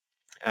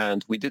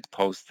 and we did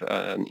post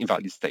an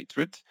invalid state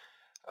root,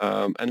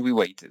 and we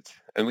waited.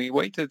 And we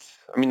waited.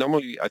 I mean,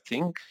 normally I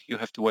think you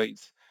have to wait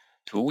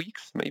 2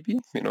 weeks, maybe.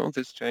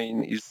 This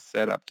chain is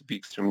set up to be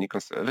extremely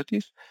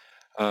conservative,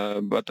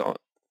 but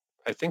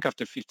I think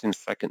after 15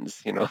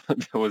 seconds, there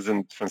was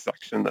a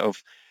transaction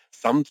of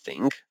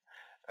something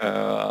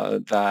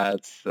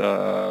that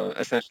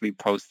essentially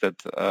posted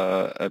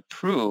a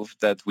proof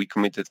that we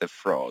committed a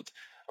fraud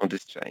on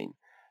this chain.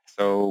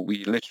 So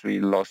we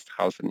literally lost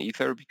half an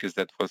ether because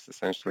that was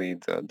essentially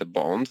the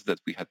bond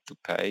that we had to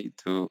pay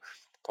to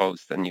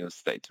post a new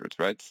state root,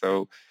 right?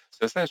 So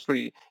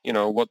essentially,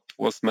 what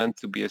was meant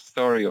to be a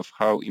story of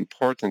how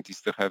important it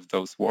is to have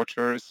those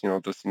watchers,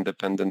 those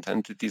independent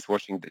entities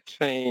watching the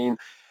chain,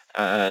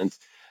 and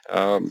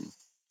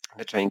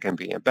the chain can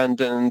be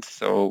abandoned.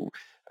 So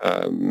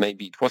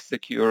maybe it was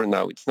secure,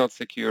 now it's not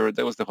secure.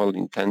 That was the whole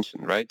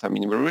intention, right? I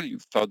mean, we really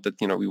thought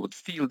that we would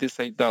steal this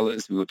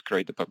 $8, we would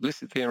create a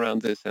publicity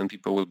around this, and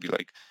people will be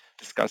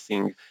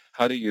discussing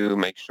how do you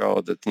make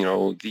sure that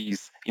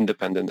these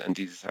independent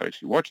entities are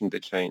actually watching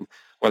the chain.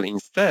 Well,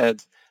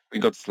 instead, we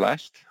got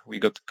slashed, we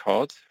got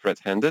caught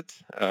red-handed,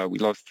 we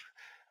lost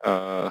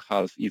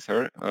half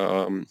ether,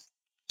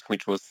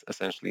 which was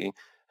essentially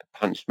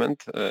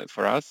punishment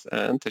for us.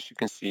 And as you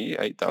can see,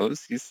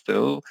 $8 is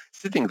still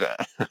sitting there.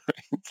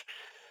 Right?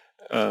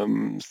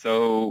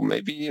 So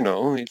maybe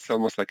it's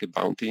almost like a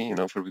bounty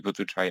for people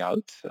to try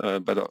out.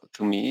 But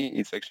to me,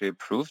 it's actually a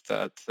proof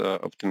that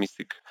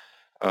optimistic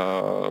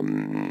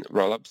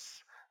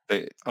rollups,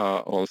 they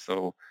are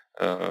also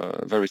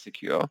very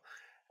secure,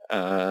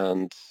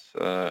 and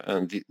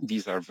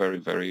these are very,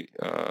 very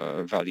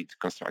valid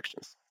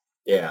constructions.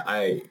 Yeah,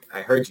 I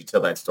heard you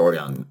tell that story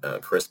on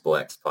Chris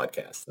Black's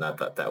podcast, and I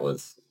thought that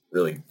was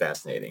really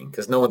fascinating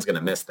because no one's going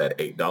to miss that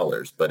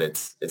 $8, but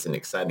it's an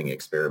exciting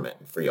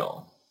experiment for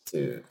y'all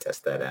to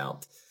test that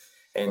out.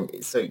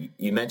 And so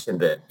you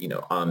mentioned that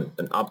on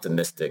an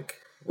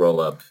optimistic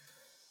roll up,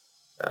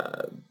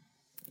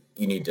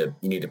 you need to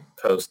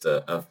post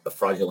a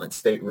fraudulent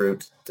state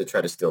root to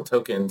try to steal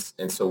tokens.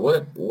 And so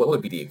what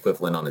would be the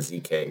equivalent on a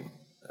ZK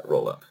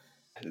roll up?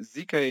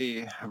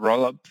 ZK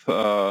rollup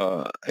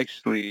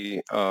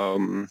actually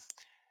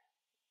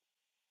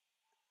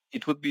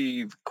it would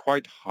be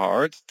quite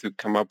hard to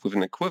come up with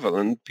an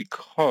equivalent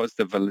because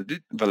the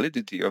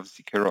validity of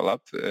ZK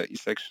rollup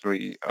is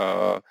actually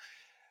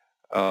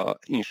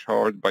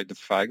ensured by the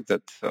fact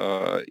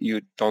that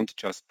you don't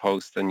just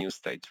post a new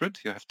state root,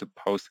 you have to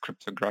post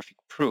cryptographic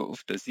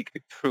proof, the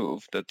ZK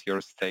proof that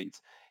your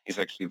state is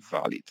actually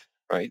valid,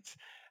 right?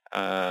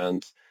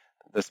 And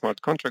the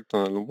smart contract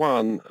on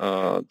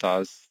L1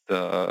 does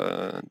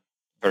the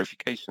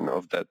verification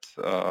of that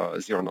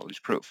zero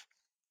knowledge proof.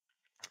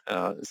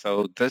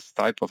 So this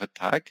type of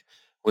attack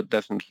would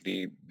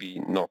definitely be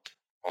not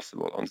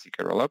possible on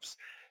ZK rollups.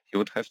 You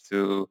would have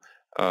to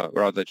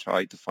rather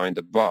try to find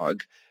a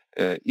bug,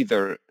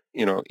 either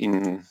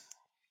in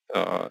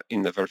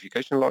the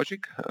verification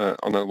logic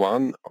on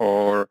L1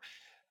 or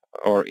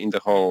in the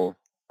whole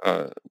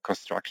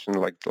construction,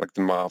 like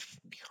the math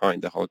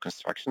behind the whole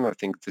construction. I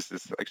think this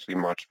is actually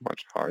much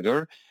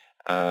harder,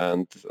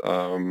 and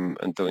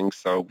doing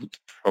so would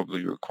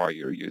probably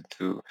require you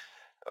to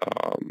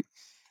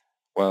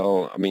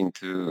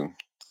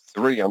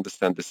to really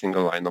understand the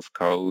single line of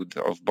code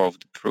of both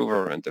the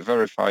prover and the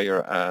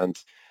verifier, and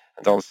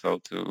also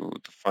to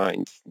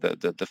find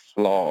the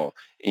flaw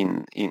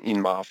in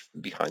math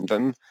behind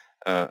them,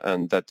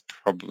 and that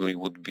probably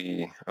would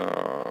be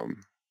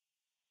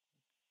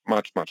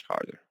much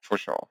harder for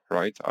sure,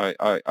 right?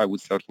 I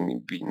would certainly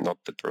be not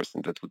the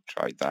person that would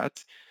try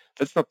that.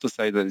 That's not to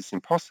say that it's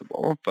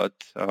impossible, but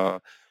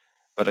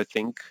I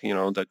think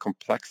the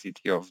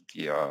complexity of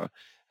the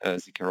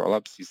ZK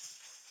rollups is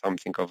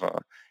something of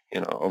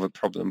a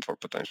problem for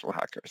potential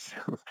hackers.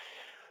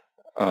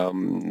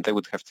 They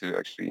would have to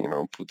actually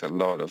put a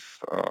lot of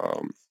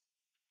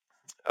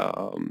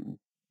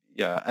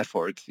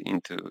effort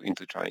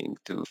into trying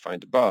to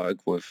find a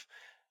bug with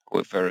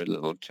very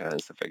little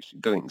chance of actually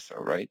doing so,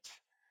 right?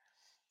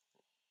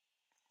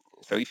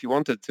 So if you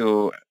wanted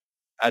to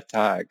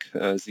attack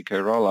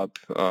ZK rollup,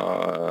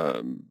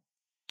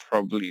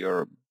 probably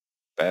your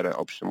better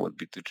option would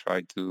be to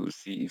try to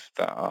see if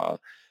there are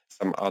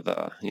some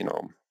other,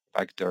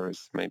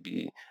 backdoors,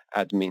 maybe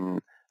admin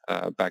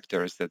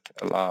backdoors that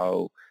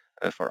allow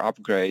for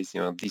upgrades,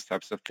 these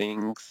types of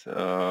things,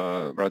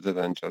 rather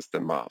than just the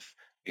math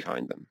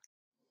behind them.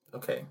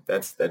 Okay,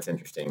 that's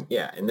interesting.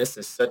 Yeah, and this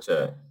is such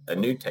a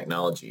new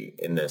technology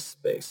in this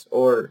space,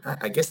 or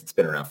I guess it's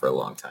been around for a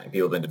long time.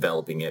 People have been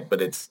developing it,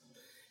 but it's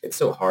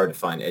so hard to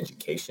find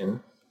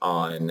education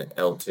on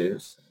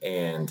L2s,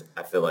 and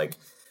I feel like,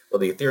 well,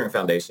 the Ethereum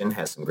Foundation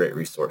has some great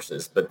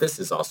resources, but this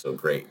is also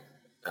great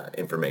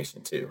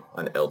information too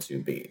on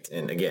L2BEAT.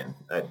 And again,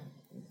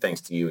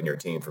 thanks to you and your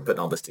team for putting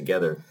all this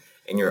together.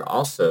 And you're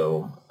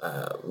also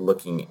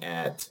looking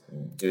at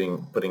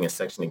putting a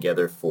section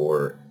together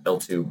for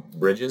L2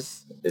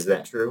 bridges. Is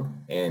that true?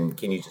 And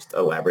can you just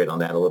elaborate on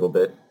that a little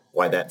bit?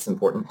 Why that's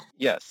important?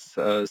 Yes.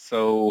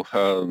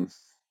 I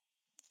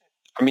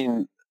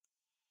mean,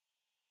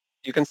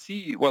 you can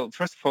see. Well,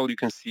 first of all, you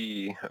can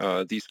see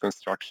these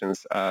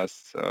constructions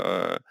as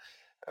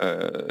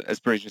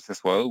bridges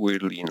as well,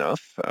 weirdly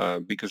enough,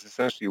 because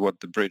essentially what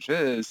the bridge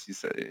is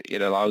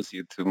it allows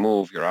you to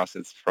move your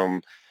assets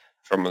from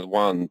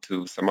one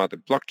to some other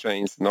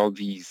blockchains, and all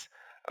these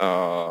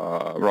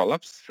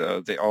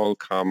rollups, they all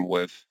come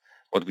with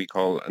what we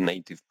call a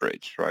native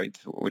bridge, right?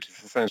 Which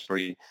is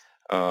essentially,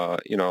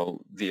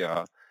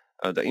 the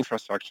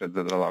infrastructure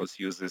that allows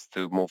users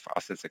to move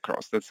assets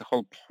across. That's the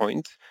whole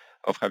point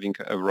of having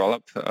a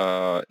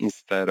rollup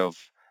instead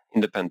of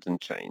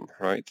independent chain,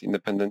 right?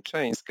 Independent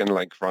chains can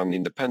run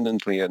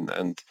independently and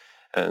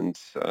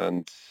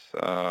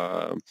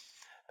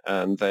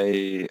and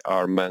they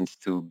are meant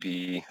to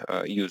be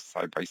used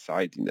side by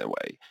side in a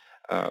way.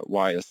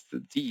 Whilst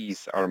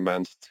these are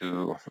meant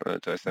to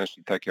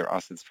essentially take your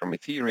assets from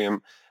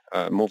Ethereum,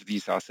 move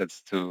these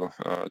assets to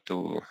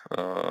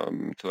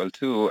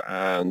L2,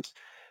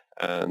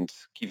 and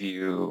give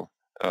you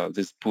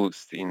this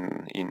boost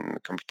in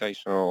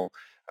computational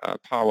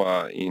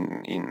power.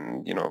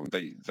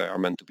 They are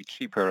meant to be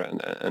cheaper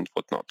and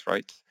whatnot,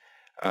 right?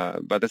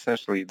 But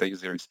essentially, the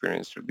user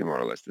experience should be more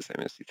or less the same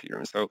as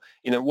Ethereum. So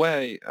in a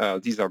way,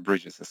 these are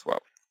bridges as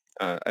well.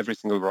 Every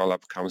single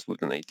rollup comes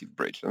with a native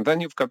bridge. And then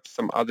you've got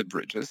some other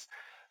bridges,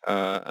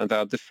 and there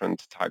are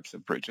different types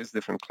of bridges,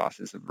 different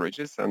classes of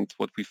bridges. And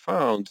what we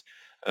found,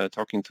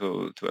 talking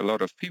to a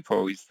lot of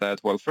people, is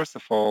that, well, first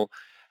of all,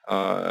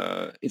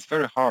 it's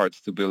very hard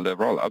to build a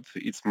rollup.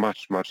 It's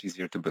much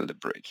easier to build a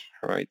bridge,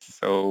 right?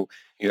 So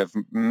you have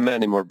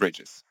many more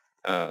bridges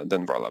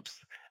than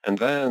rollups. And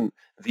then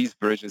these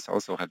bridges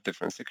also have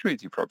different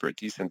security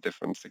properties and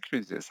different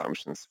security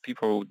assumptions.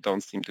 People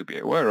don't seem to be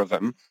aware of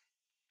them,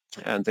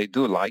 and they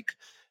do like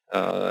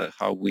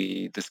how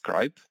we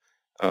describe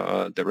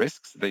the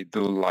risks. They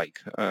do like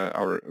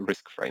our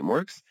risk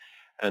frameworks.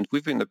 And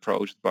we've been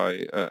approached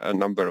by a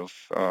number of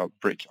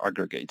bridge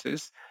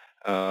aggregators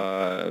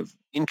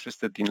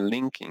interested in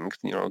linking,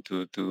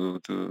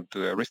 to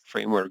a risk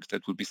framework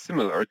that would be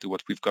similar to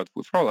what we've got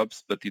with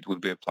rollups, but it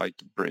would be applied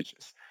to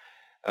bridges.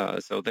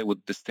 So they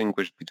would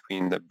distinguish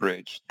between a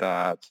bridge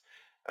that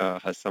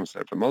has some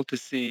sort of a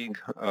multi-sig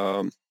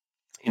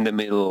in the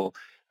middle,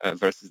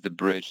 versus the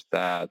bridge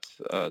that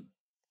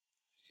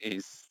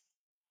is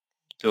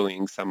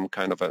doing some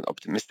kind of an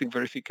optimistic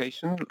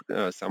verification,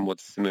 somewhat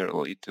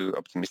similarly to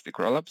optimistic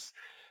rollups,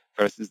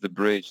 versus the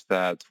bridge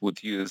that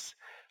would use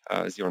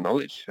zero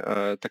knowledge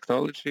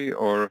technology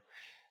or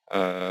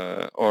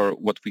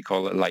what we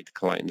call a light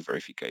client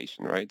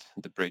verification, right?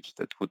 The bridge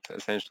that would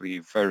essentially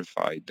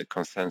verify the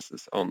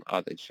consensus on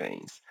other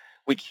chains,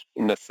 which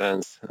in a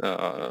sense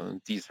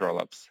these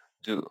rollups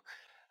do.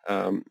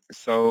 Um,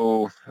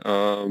 so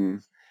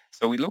um,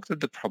 so we looked at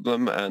the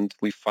problem and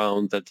we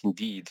found that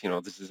indeed,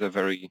 this is a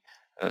very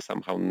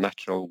somehow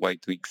natural way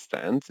to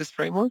extend this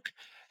framework.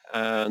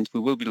 And we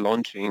will be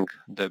launching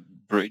the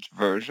bridge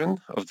version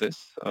of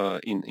this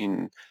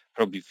in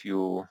probably a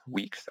few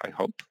weeks, I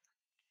hope.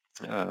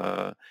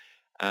 Uh,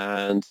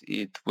 and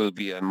it will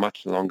be a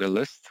much longer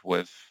list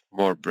with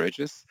more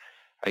bridges,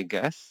 I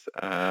guess.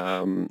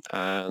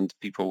 And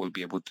people will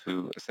be able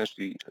to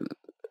essentially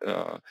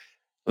uh,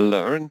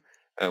 learn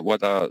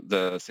what are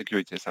the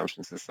security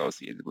assumptions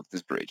associated with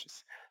these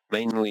bridges.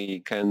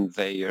 Mainly, can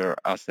their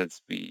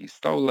assets be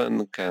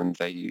stolen? Can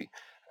they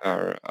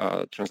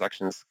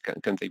transactions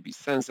can they be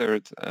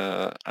censored?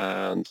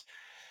 And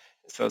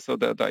so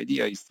the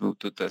idea is to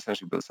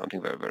essentially build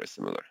something very, very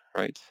similar,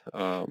 right?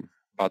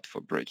 But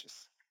for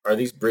bridges. Are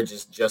these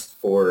bridges just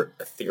for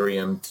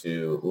Ethereum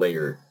to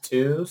layer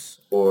twos,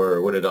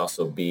 or would it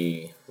also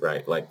be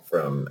right, like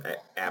from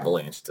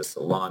Avalanche to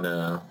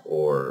Solana,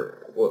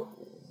 or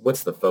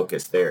what's the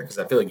focus there? Because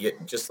I feel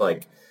like just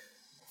like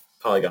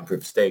Polygon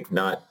proof of stake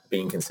not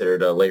being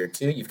considered a layer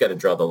two, you've got to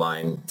draw the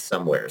line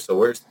somewhere. So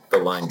where's the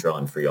line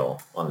drawn for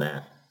y'all on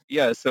that?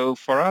 Yeah, so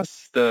for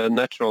us, the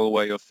natural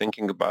way of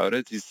thinking about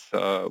it is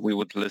we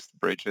would list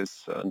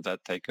bridges that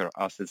take our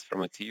assets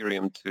from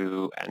Ethereum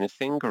to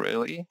anything,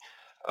 really.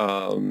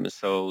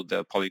 So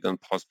the Polygon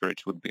POS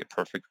bridge would be a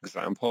perfect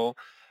example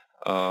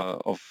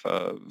of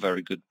a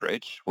very good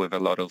bridge with a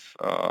lot of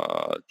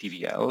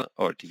TVL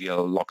or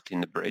TVL locked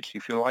in the bridge,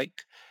 if you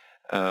like.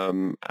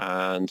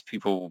 And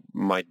people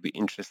might be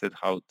interested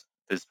how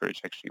this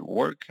bridge actually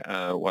work.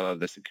 What are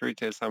the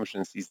security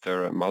assumptions? Is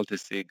there a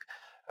multi-sig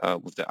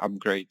with the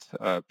upgrade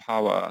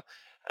power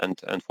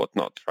and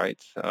whatnot,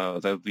 right?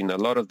 There have been a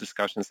lot of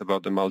discussions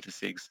about the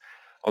multi-sigs.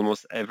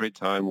 Almost every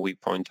time we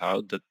point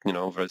out that,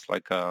 there's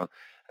like a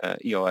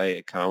EOA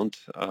account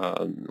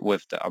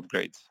with the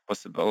upgrade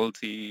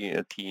possibility,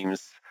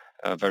 teams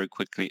very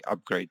quickly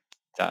upgrade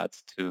that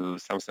to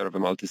some sort of a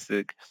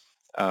multi-sig.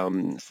 I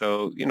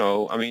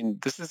mean,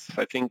 this is,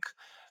 I think,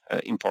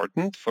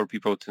 important for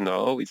people to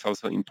know. It's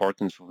also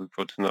important for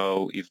people to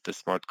know if the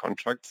smart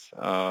contracts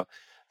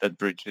that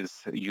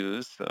bridges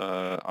use,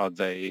 are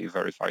they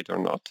verified or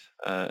not?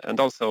 And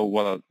also,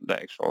 what are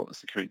the actual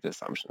security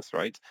assumptions,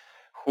 right?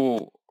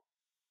 Who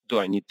do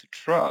I need to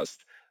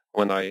trust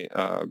when I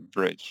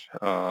bridge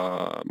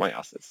my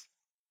assets?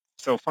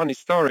 So, funny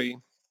story.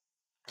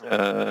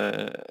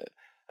 Uh,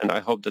 and I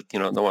hope that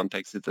no one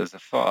takes it as a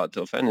thought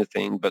of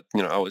anything. But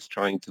I was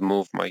trying to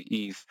move my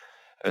ETH,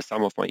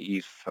 some of my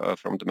ETH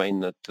from the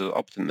mainnet to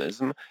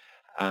Optimism,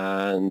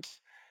 and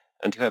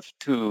you have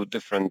two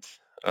different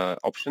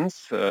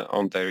options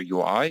on their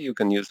UI. You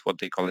can use what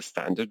they call a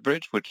standard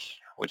bridge, which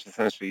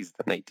essentially is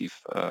the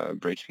native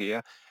bridge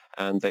here,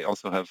 and they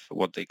also have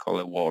what they call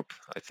a warp,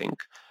 I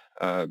think,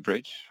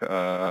 bridge.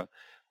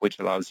 Which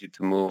allows you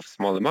to move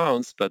small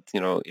amounts, but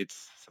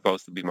it's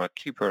supposed to be much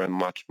cheaper and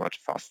much, much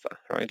faster,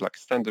 right? Like a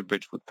standard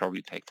bridge would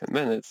probably take 10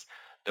 minutes.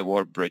 The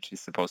warp bridge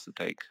is supposed to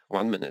take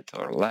 1 minute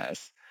or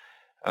less.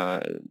 Uh,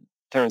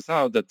 Turns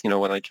out that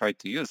when I tried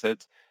to use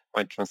it,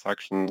 my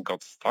transaction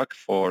got stuck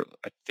for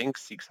I think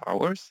 6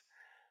 hours.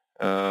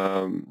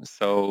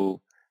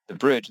 So the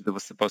bridge that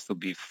was supposed to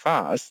be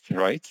fast,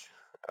 right,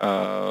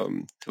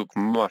 took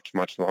much,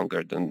 much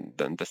longer than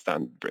the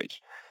standard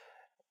bridge.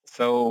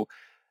 So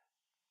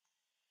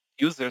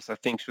users, I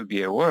think, should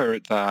be aware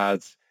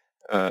that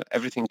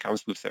everything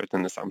comes with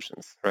certain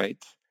assumptions,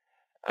 right?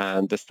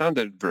 And the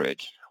standard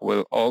bridge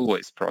will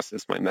always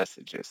process my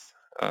messages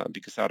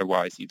because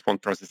otherwise it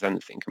won't process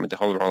anything. I mean, the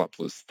whole rollup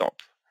will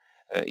stop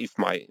if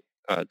my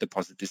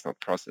deposit is not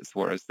processed.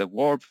 Whereas the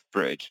warp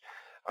bridge,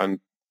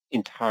 I'm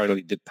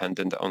entirely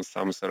dependent on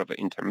some sort of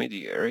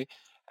intermediary.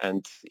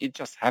 And it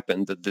just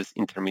happened that this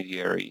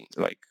intermediary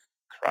like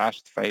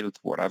crashed, failed,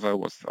 whatever,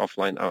 was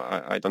offline.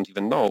 I don't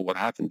even know what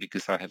happened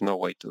because I have no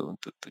way to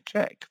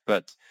check.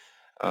 But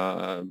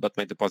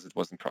my deposit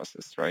wasn't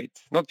processed, right?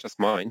 Not just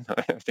mine.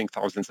 I think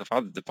thousands of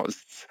other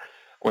deposits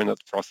were not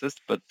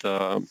processed, but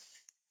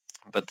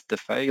the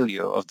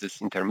failure of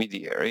this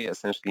intermediary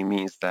essentially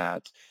means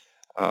that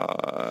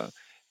uh,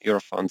 your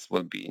funds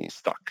will be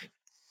stuck.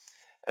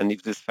 And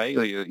if this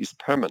failure is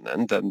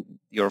permanent, then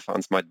your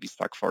funds might be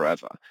stuck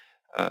forever.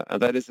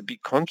 And that is a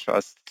big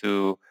contrast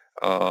to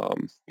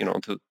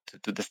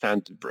to the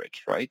standard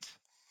bridge, right?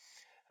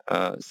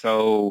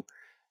 So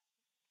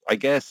I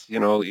guess,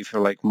 if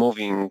you're like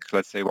moving,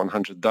 let's say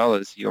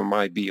 $100, you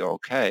might be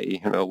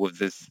okay, with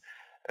this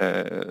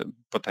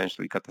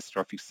potentially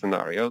catastrophic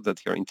scenario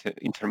that your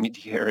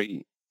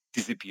intermediary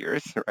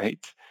disappears,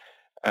 right?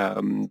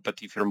 But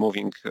if you're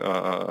moving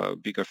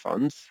bigger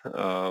funds,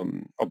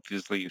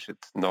 obviously you should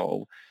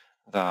know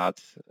that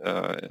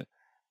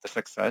the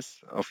success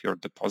of your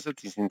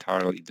deposit is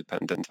entirely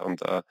dependent on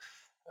the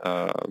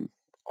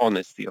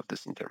honesty of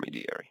this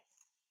intermediary.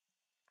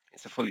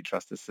 It's a fully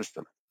trusted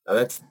system. Now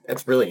that's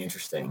really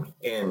interesting.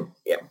 And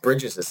yeah,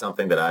 bridges is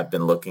something that I've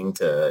been looking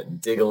to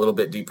dig a little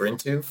bit deeper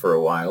into for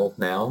a while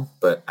now,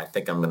 but I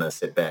think I'm going to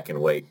sit back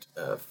and wait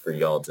for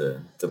y'all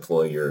to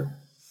deploy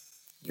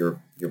your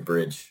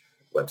bridge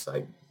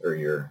website or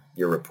your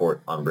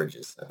report on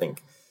bridges. I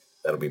think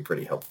that'll be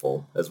pretty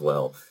helpful as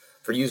well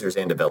for users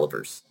and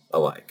developers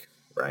alike,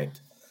 right?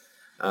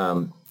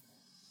 Um,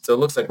 so it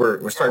looks like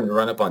we're starting to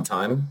run up on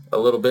time a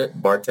little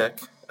bit.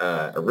 Bartek,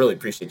 I really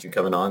appreciate you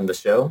coming on the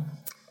show.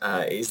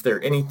 Is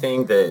there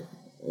anything that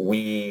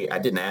I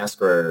didn't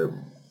ask or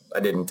I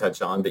didn't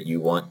touch on that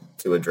you want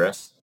to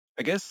address?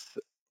 I guess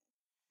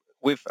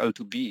with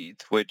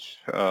L2BEAT, which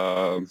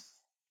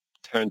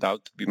turned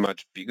out to be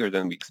much bigger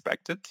than we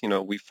expected,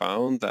 we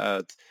found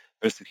that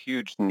there's a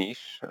huge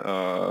niche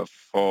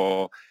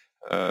for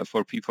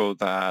people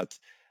that,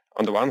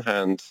 on the one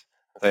hand,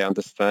 they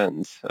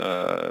understand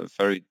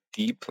very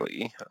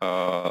deeply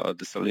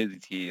the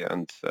solidity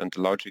and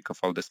logic of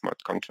all the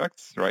smart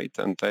contracts, right?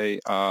 And they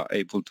are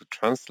able to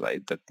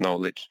translate that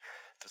knowledge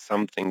to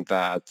something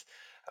that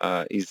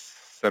is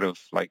sort of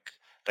like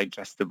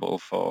digestible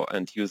for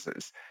end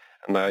users.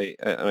 And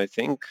I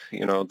think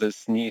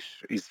this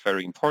niche is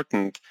very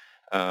important,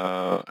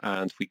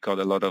 and we got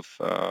a lot of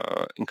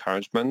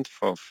encouragement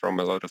from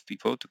a lot of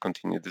people to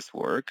continue this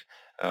work,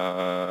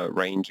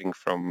 ranging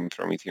from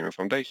Ethereum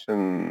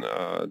Foundation,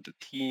 the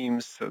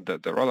teams, the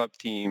rollup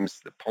teams,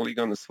 the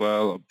Polygon as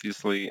well,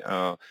 obviously,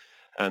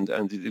 and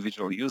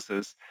individual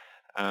users.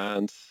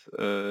 And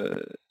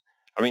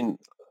I mean,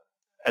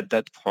 at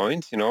that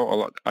point,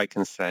 all I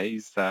can say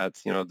is that,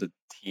 the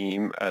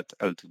team at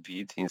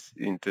L2BEAT is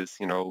in this,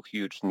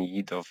 huge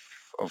need of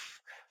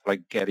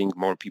like getting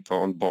more people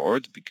on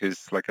board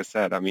because, like I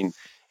said, I mean,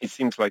 it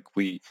seems like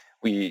we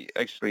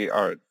actually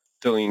are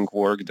doing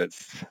work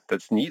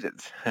that's needed,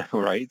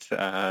 right?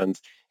 And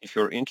if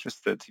you're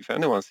interested, if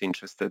anyone's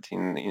interested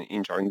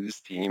in joining this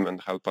team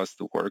and help us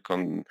to work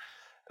on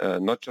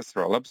not just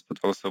rollups but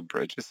also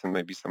bridges and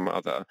maybe some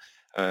other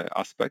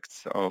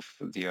aspects of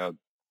the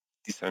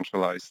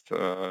decentralized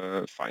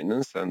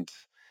finance and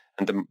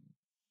the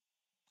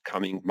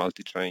coming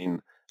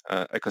multi-chain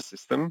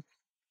ecosystem,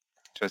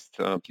 just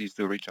please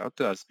do reach out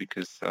to us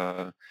because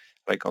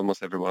like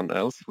almost everyone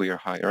else, we are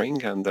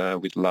hiring and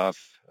we'd love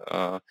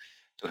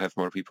to have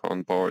more people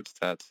on board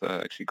that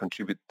actually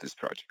contribute to this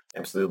project.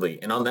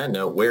 Absolutely. And on that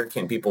note, where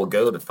can people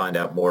go to find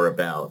out more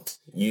about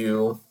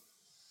you,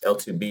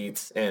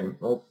 L2Beats, and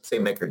we'll say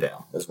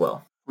MakerDAO as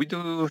well? We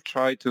do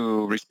try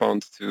to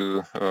respond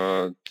to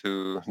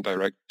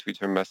direct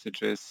Twitter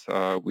messages.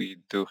 We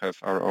do have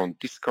our own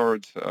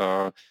Discord.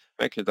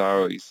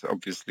 MakerDAO is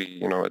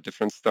obviously a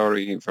different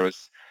story.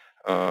 There's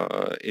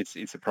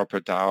it's a proper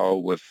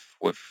DAO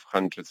with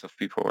hundreds of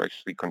people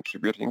actually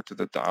contributing to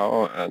the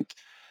DAO,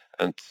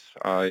 and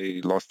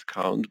I lost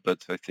count,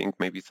 but I think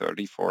maybe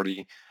 30,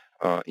 40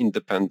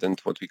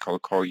 independent what we call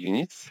core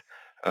units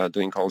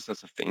doing all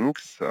sorts of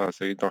things.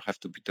 So you don't have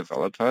to be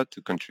developer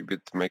to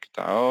contribute to make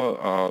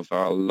DAO. There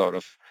are a lot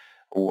of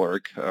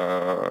work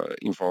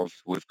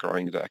involved with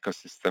growing the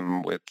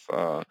ecosystem, with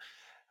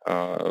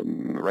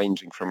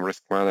ranging from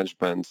risk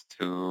management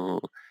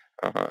to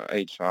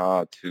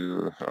HR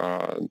to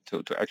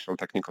actual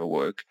technical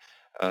work.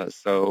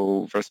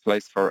 So there's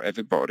place for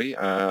everybody,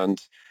 and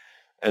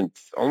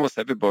almost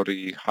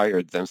everybody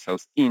hired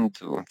themselves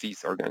into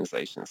these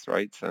organizations,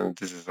 right? And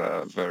this is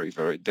a very,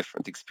 very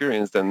different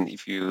experience than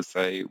if you,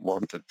 say,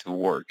 wanted to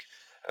work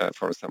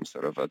for some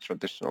sort of a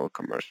traditional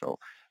commercial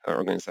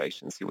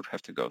organizations. You would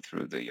have to go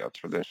through the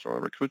traditional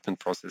recruitment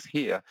process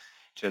here.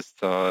 Just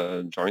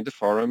join the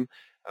forum,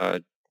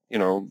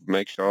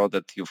 make sure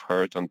that you've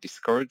heard on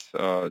Discord,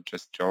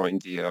 just join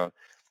the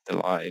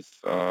live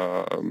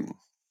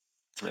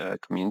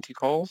community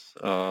calls,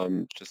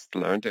 just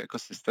learn the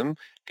ecosystem,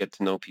 get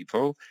to know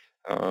people,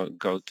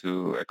 go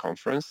to a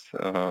conference.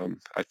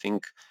 I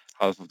think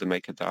half of the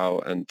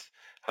MakerDAO and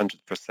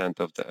 100%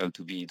 of the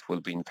L2BEAT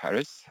will be in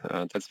Paris.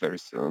 That's very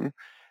soon,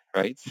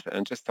 right?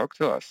 And just talk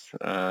to us.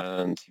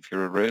 And if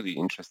you're really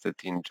interested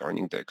in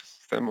joining the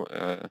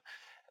ecosystem,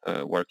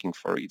 working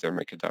for either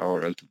MakerDAO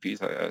or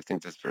L2BEAT, I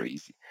think that's very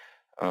easy.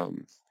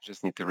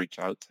 Just need to reach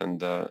out and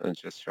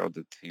just show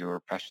that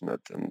you're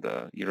passionate and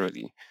you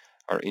really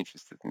are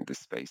interested in this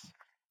space.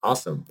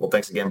 Awesome. Well,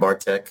 thanks again,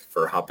 Bartek,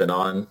 for hopping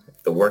on.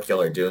 The work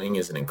y'all are doing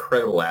is an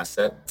incredible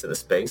asset to the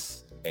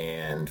space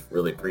and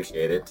really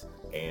appreciate it.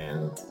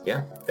 And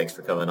yeah, thanks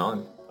for coming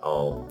on.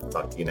 I'll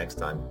talk to you next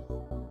time.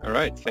 All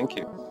right. Thank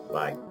you.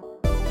 Bye.